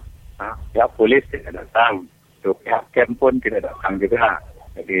saja, pihak polis tidak datang, pihak camp pun tidak datang juga.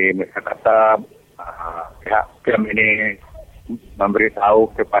 Jadi mereka kata pihak KEM ini memberitahu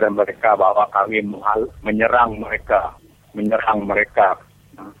kepada mereka bahwa kami menyerang mereka,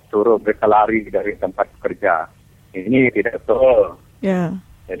 suruh mereka lari dari tempat kerja. Ini tidak betul.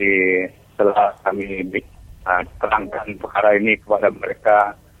 Jadi setelah kami terangkan perkara ini kepada mereka,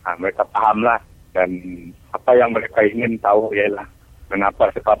 mereka pahamlah, dan apa yang mereka ingin tahu ialah kenapa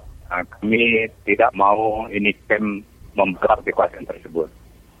sebab kami tidak mau ini KEM membakar di kawasan tersebut.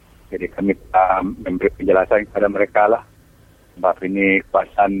 Jadi kami memberi penjelasan kepada mereka lah, sebab ini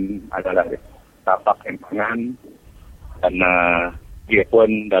kawasan adalah tapak empangan, dan dia pun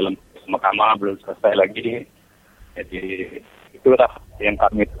dalam mahkamah belum selesai lagi. Jadi itulah yang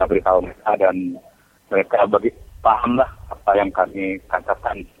kami telah beritahu mereka, dan mereka pahamlah apa yang kami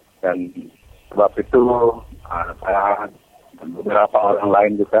katakan. Dan sebab itu saya dan beberapa orang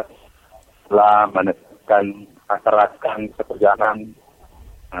lain juga telah menetapkan masyarakat seperjalanan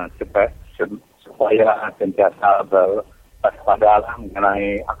supaya sentiasa berwaspada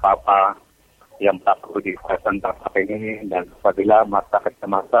mengenai apa-apa yang berlaku di kawasan tapak ini, dan apabila masyarakat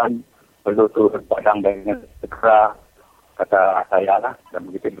kecamatan perlu turun padang dengan segera, kata saya lah, dan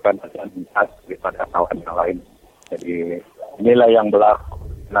begitu juga dan khas daripada kawan yang lain. Jadi inilah yang berlaku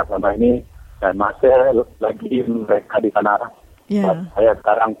selama ini, dan masih lagi mereka di sana. Saya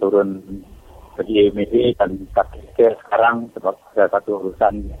sekarang turun pergi misi dan kaki sekarang sebab ada satu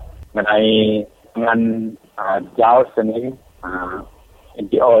urusan mengenai dengan jauh sini.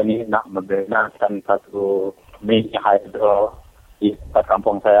 NGO ini nak membenarkan satu mini hydro di tempat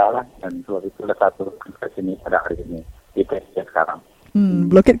kampung saya lah, dan sebab itulah satu ke sini pada hari ini di PSC sekarang.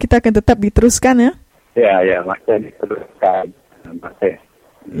 Blokade kita akan tetap diteruskan ya? Ya, masih diteruskan. Masih.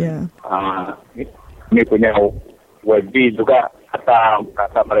 Ini punya wajib juga,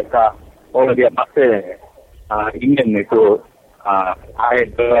 kata mereka, dia masih ingin itu air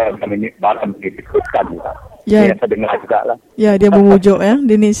barang diteruskan juga. Saya dengar juga lah. Ya, dia memujuk ya,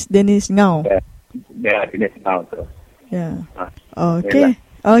 Dennis Ngau. Ya, Dennis Ngau tu.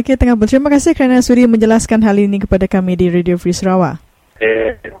 Okey, Tengah Bul. Terima kasih kerana sudi menjelaskan hal ini kepada kami di Radio Free Sarawak.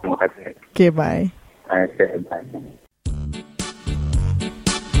 Terima kasih. Okay, bye. Okay, bye.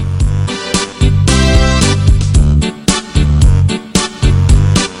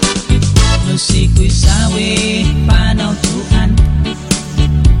 Musikui sawe panau tuan,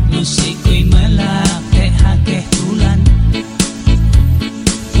 musikui melak hakeh bulan,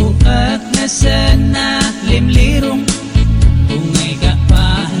 uak nasana lim lirung, bungai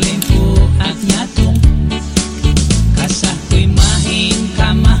gapah limpu ak nyatung, kasah kui mahin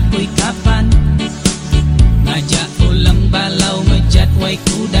kamah kui kapan, ngajak ulang balau mejat wai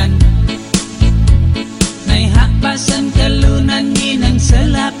kudan, nai hak pasan kelunan minang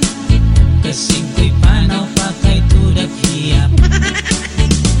selap, kesingkui panau pakai tudak hiap.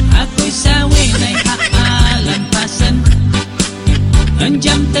 Aku sawe naik hak alam pasan,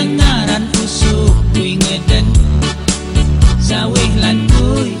 enjam tengaran usuh kui ngeden, sawe lan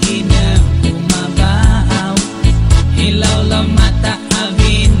kui ina umabau, hilau lau mata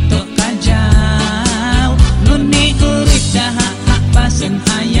awin tok kajau, nuni urip dah hak pasan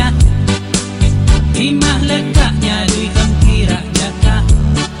ayat, imah lekaknya dui kira jaka.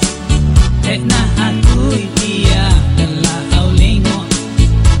 Nah aku dia telah kau lengok,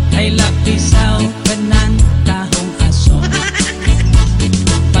 hai lap pisau penan tahung asok,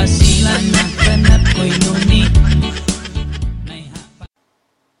 pasilan nak kenat koi nuni.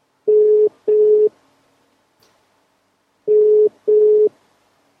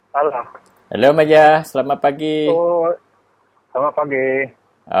 Halo Maja, selamat pagi. Selamat pagi.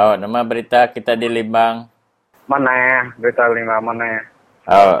 Nama berita kita di Limbang. Mana berita Limbang mana?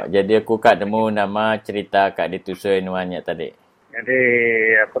 Jadi aku kat nemu nama cerita kat ditusui nuannya tadi. Jadi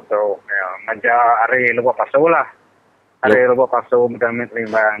apa tu? Ya, Maja hari lupa pasu lah. Hari lupa pasu Medamit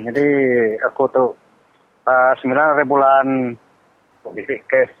Limbang. Jadi aku tu 9 bulan bisik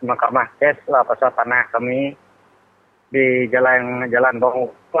kes mahkamah kes lah pasal tanah kami di jalan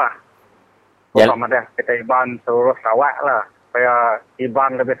Banguk lah. Bukan ada kita iban seluruh Sarawak lah. Supaya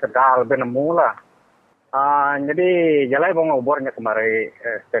iban lebih sedar, lebih nemu lah. Jadi jalan Banguk ubornya kemarin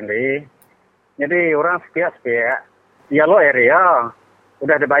Stanley. Jadi orang sekian yellow area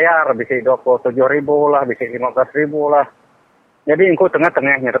udah dibayar bisa 27,000 lah, bisa 15,000 lah. Jadi engkau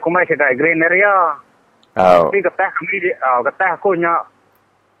tengah-tengahnya, aku masih ada green area. Tapi kata aku nyak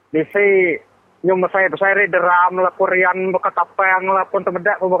bisa nyum saya deram lah, Korean bekat tapang lah pun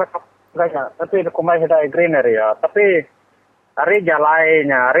temedak pun bekat tapang. Tapi aku masih ada green area. Tapi hari jalai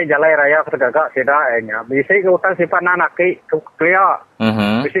raya tergagak sidaknya. Bisa ke hutan simpan anak clear.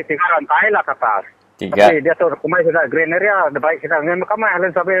 Bisa tinggal rantai lah ke atas. Tiga. Tapi dia tu kumai sudah green area, ada baik kita dengan makamah,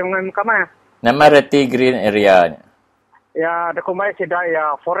 lain sampai dengan makamah. Nama reti green area. Ya, ada kumai sudah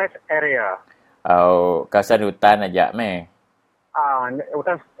ya forest area. Oh, kawasan hutan aja meh.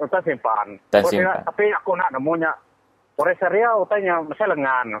 Hutan simpan. Hutan simpan. Tapi aku nak nemunya forest area hutannya mesti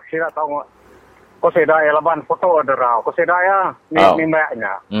lengan. Saya tahu kau sudah ya laban foto ada rau. Kau sudah ya ni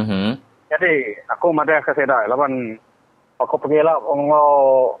mbaknya. Jadi aku madah ke sudah laban aku pergi lah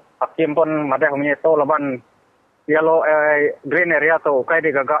hakim pun madah punya itu laban yellow green area tu kayak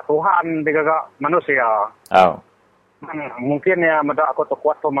digagak Tuhan, digagak manusia. Mungkin ya madah aku tu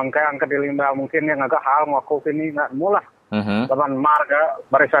kuat pemangkaian ke dilimba mungkin yang agak hal aku sini nak mula. Laban marga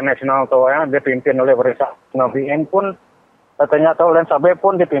Barisan Nasional tu ya dipimpin oleh Barisan Nasional BN pun katanya tu lain sabe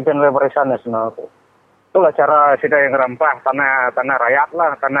pun dipimpin oleh Barisan Nasional tu. Itulah cara sida yang rampah tanah rakyat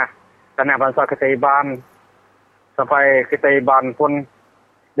lah, tanah bangsa kita Iban sampai kita Iban pun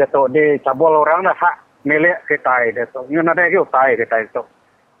jatuh dicabul orang dah hak milik kita itu. Nyo ada ke utai kita itu.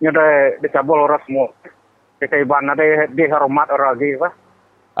 Nyo ada dicabul orang semua. Kita Iban ada dihormat orang lagi bah.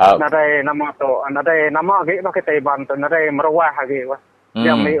 Ada nama tu, ada nama lagi bah kita Iban tu, ada meruah lagi bah.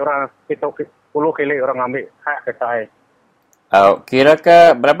 Yang ambil orang itu 10 kili orang ambil hak kita. Kira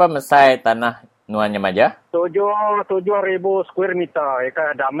ke berapa mesai tanah nuannya maja? 7,000 square meter.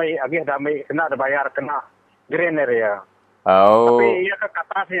 Ika damai, agih damai kena ada bayar kena green area. Tapi ia ke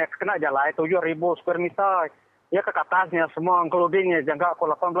atasnya kena jalan 7,000 square meter. Ia ke atasnya semua includingnya jangka aku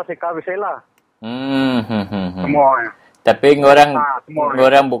 18 ika bisa lah. Semua. Tapi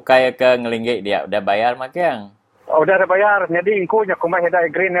orang buka ke ngelinggik dia udah bayar makiang. Udah ada bayar. Jadi ingkunya kumai ada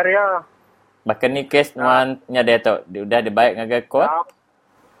green area. Bahkan ni kes nuannya dia tu udah dibayar ngagak kot.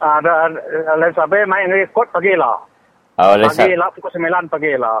 Ada lain sabe main rekod pagi lah. Pagi lah pukul 9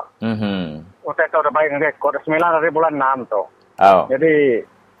 pagi lah. Waktu itu udah baik rekod 9 hari bulan 6 tu. Jadi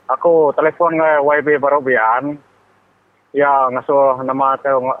aku telefon ke YB Barobian. Ya ngasuh nama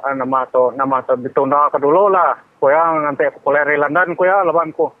tu ditunda ke dulu lah. Kuya nanti aku kuliah di London kuya leban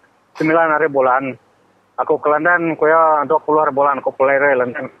ku 9 hari bulan. Aku ke London kuya 20 hari bulan aku kuliah di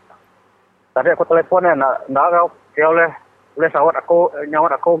London. Tadi aku teleponnya nak ya oleh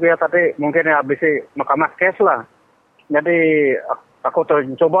nyawat aku dia tadi mungkin ya habis mahkamah kes lah. Jadi aku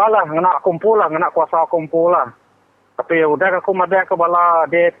cobalah nak kumpul lah, nak kuasa kumpul lah. Tapi ya udah aku madah ke bala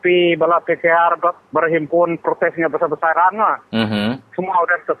DP, bala PKR berhimpun protesnya besar-besaran lah. Semua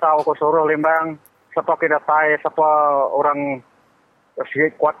udah selesai aku suruh limbang siapa kita tahu siapa orang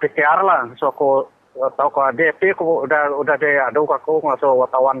kuat PKR lah. So aku tahu ke DP aku udah diadu aku masuk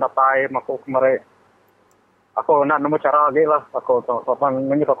wartawan datai aku kemarin. Aku nak nemu cara lagi lah. Aku kapan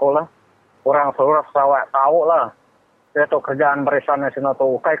menyuka aku lah. Orang seluruh sawat tahu lah. Dia tu kerjaan Barisan Nasional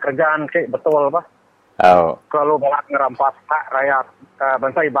tu. Kayak kerjaan kayak betul apa. Kalau balak ngerampas hak rakyat.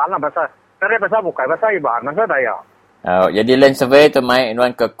 Bangsa Iban lah. Karena bahasa bukan. Bahasa Iban. Bangsa Daya. Jadi lain survey tu main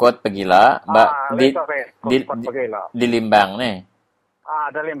nuan ke kot pergilah. Di Limbang ni.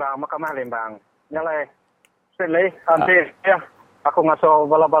 Ada Limbang. Mahkamah Limbang. Nyalai. Setelah nanti ya. Aku ngasuh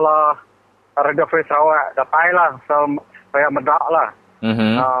bala-bala Radio Free Sarawak datai lah saya medak lah.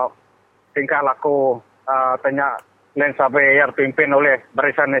 Tingkah laku tanya lain sampai yang pimpin oleh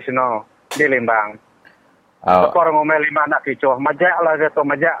Barisan Nasional di Limbang. Orang ngomel 5 anak kicuh. Majak lah dia tu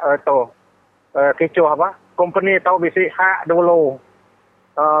majak tu kicuh apa? Company tahu bisi hak dulu.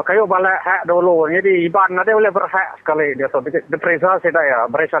 Kayu balik hak dulu. Jadi Iban ada boleh berhak sekali dia tu. Diperisa sudah ya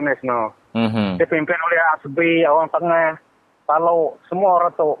Barisan Nasional. Dipimpin oleh Asbi orang tengah. Kalau semua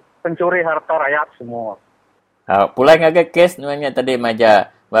orang tu pencuri harta rakyat semua. Pulai ngagak kes nuannya tadi maja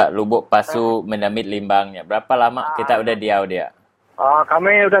lubuk pasu mendamit limbangnya. Berapa lama kita udah diau dia?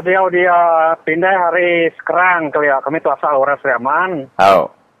 Kami udah diau dia pindah hari sekarang kali ya. Kami tu asal orang Seriaman.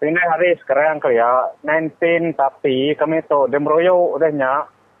 Pindah hari sekarang kali ya. 19 tapi kami tu demroyo udahnya.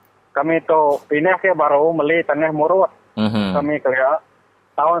 Kami tu pindah ke baru beli tanah murut. Kami kali ya.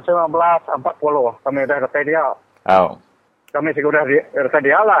 Tahun 1940 kami udah dapat dia. Kami sudah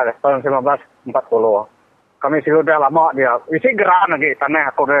dia lah tahun 1940. Kami sudah lama dia. Isi geran lagi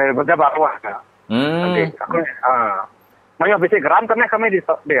tanah aku dah berjabat luas. Aku Maya bisi geran tanah kami di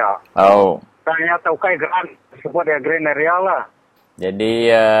dia. Tanya tahu kai geran sebut dia green area lah. Jadi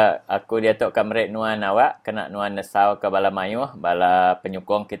aku dia tok kamret nuan awak kena nuan nesau ke bala mayuh bala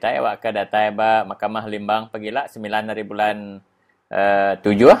penyukong kita awak ke datai ba Mahkamah Limbang pergilah 9 hari bulan 7.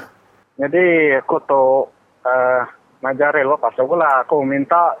 Jadi aku tu majari lo pasal pula aku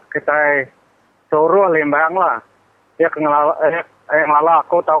minta kita suruh Limbang lah. Dia ngelala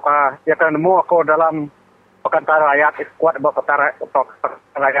aku tahu kah dia kan nemu aku dalam Pakatan Rakyat kuat Pakatan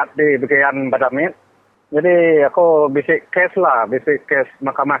Rakyat di bagian Badamit. Jadi aku bisik kes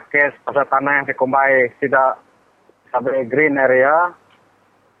mahkamah kes pasal tanah yang dikumbai tidak sampai green area.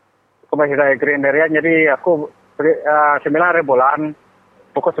 Kumbai tidak green area, jadi aku 9 hari bulan,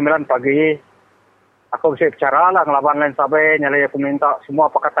 pukul 9 pagi, aku bisa bicara lah ngelawan lain sampai nyali aku minta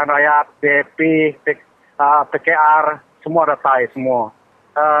semua Pakatan Rakyat, DP, PKR, semua datai semua.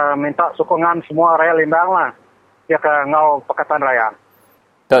 Minta sokongan semua rakyat Limbang lah. Ya ke ngau Pakatan Rakyat.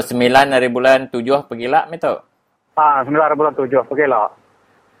 Tok 9 hari bulan 7 pergilah Tok. 9 hari bulan 7 pergilah.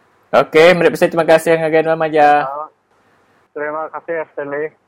 Okey, terima kasih ngagan Mama Maja. Terima kasih Stanley.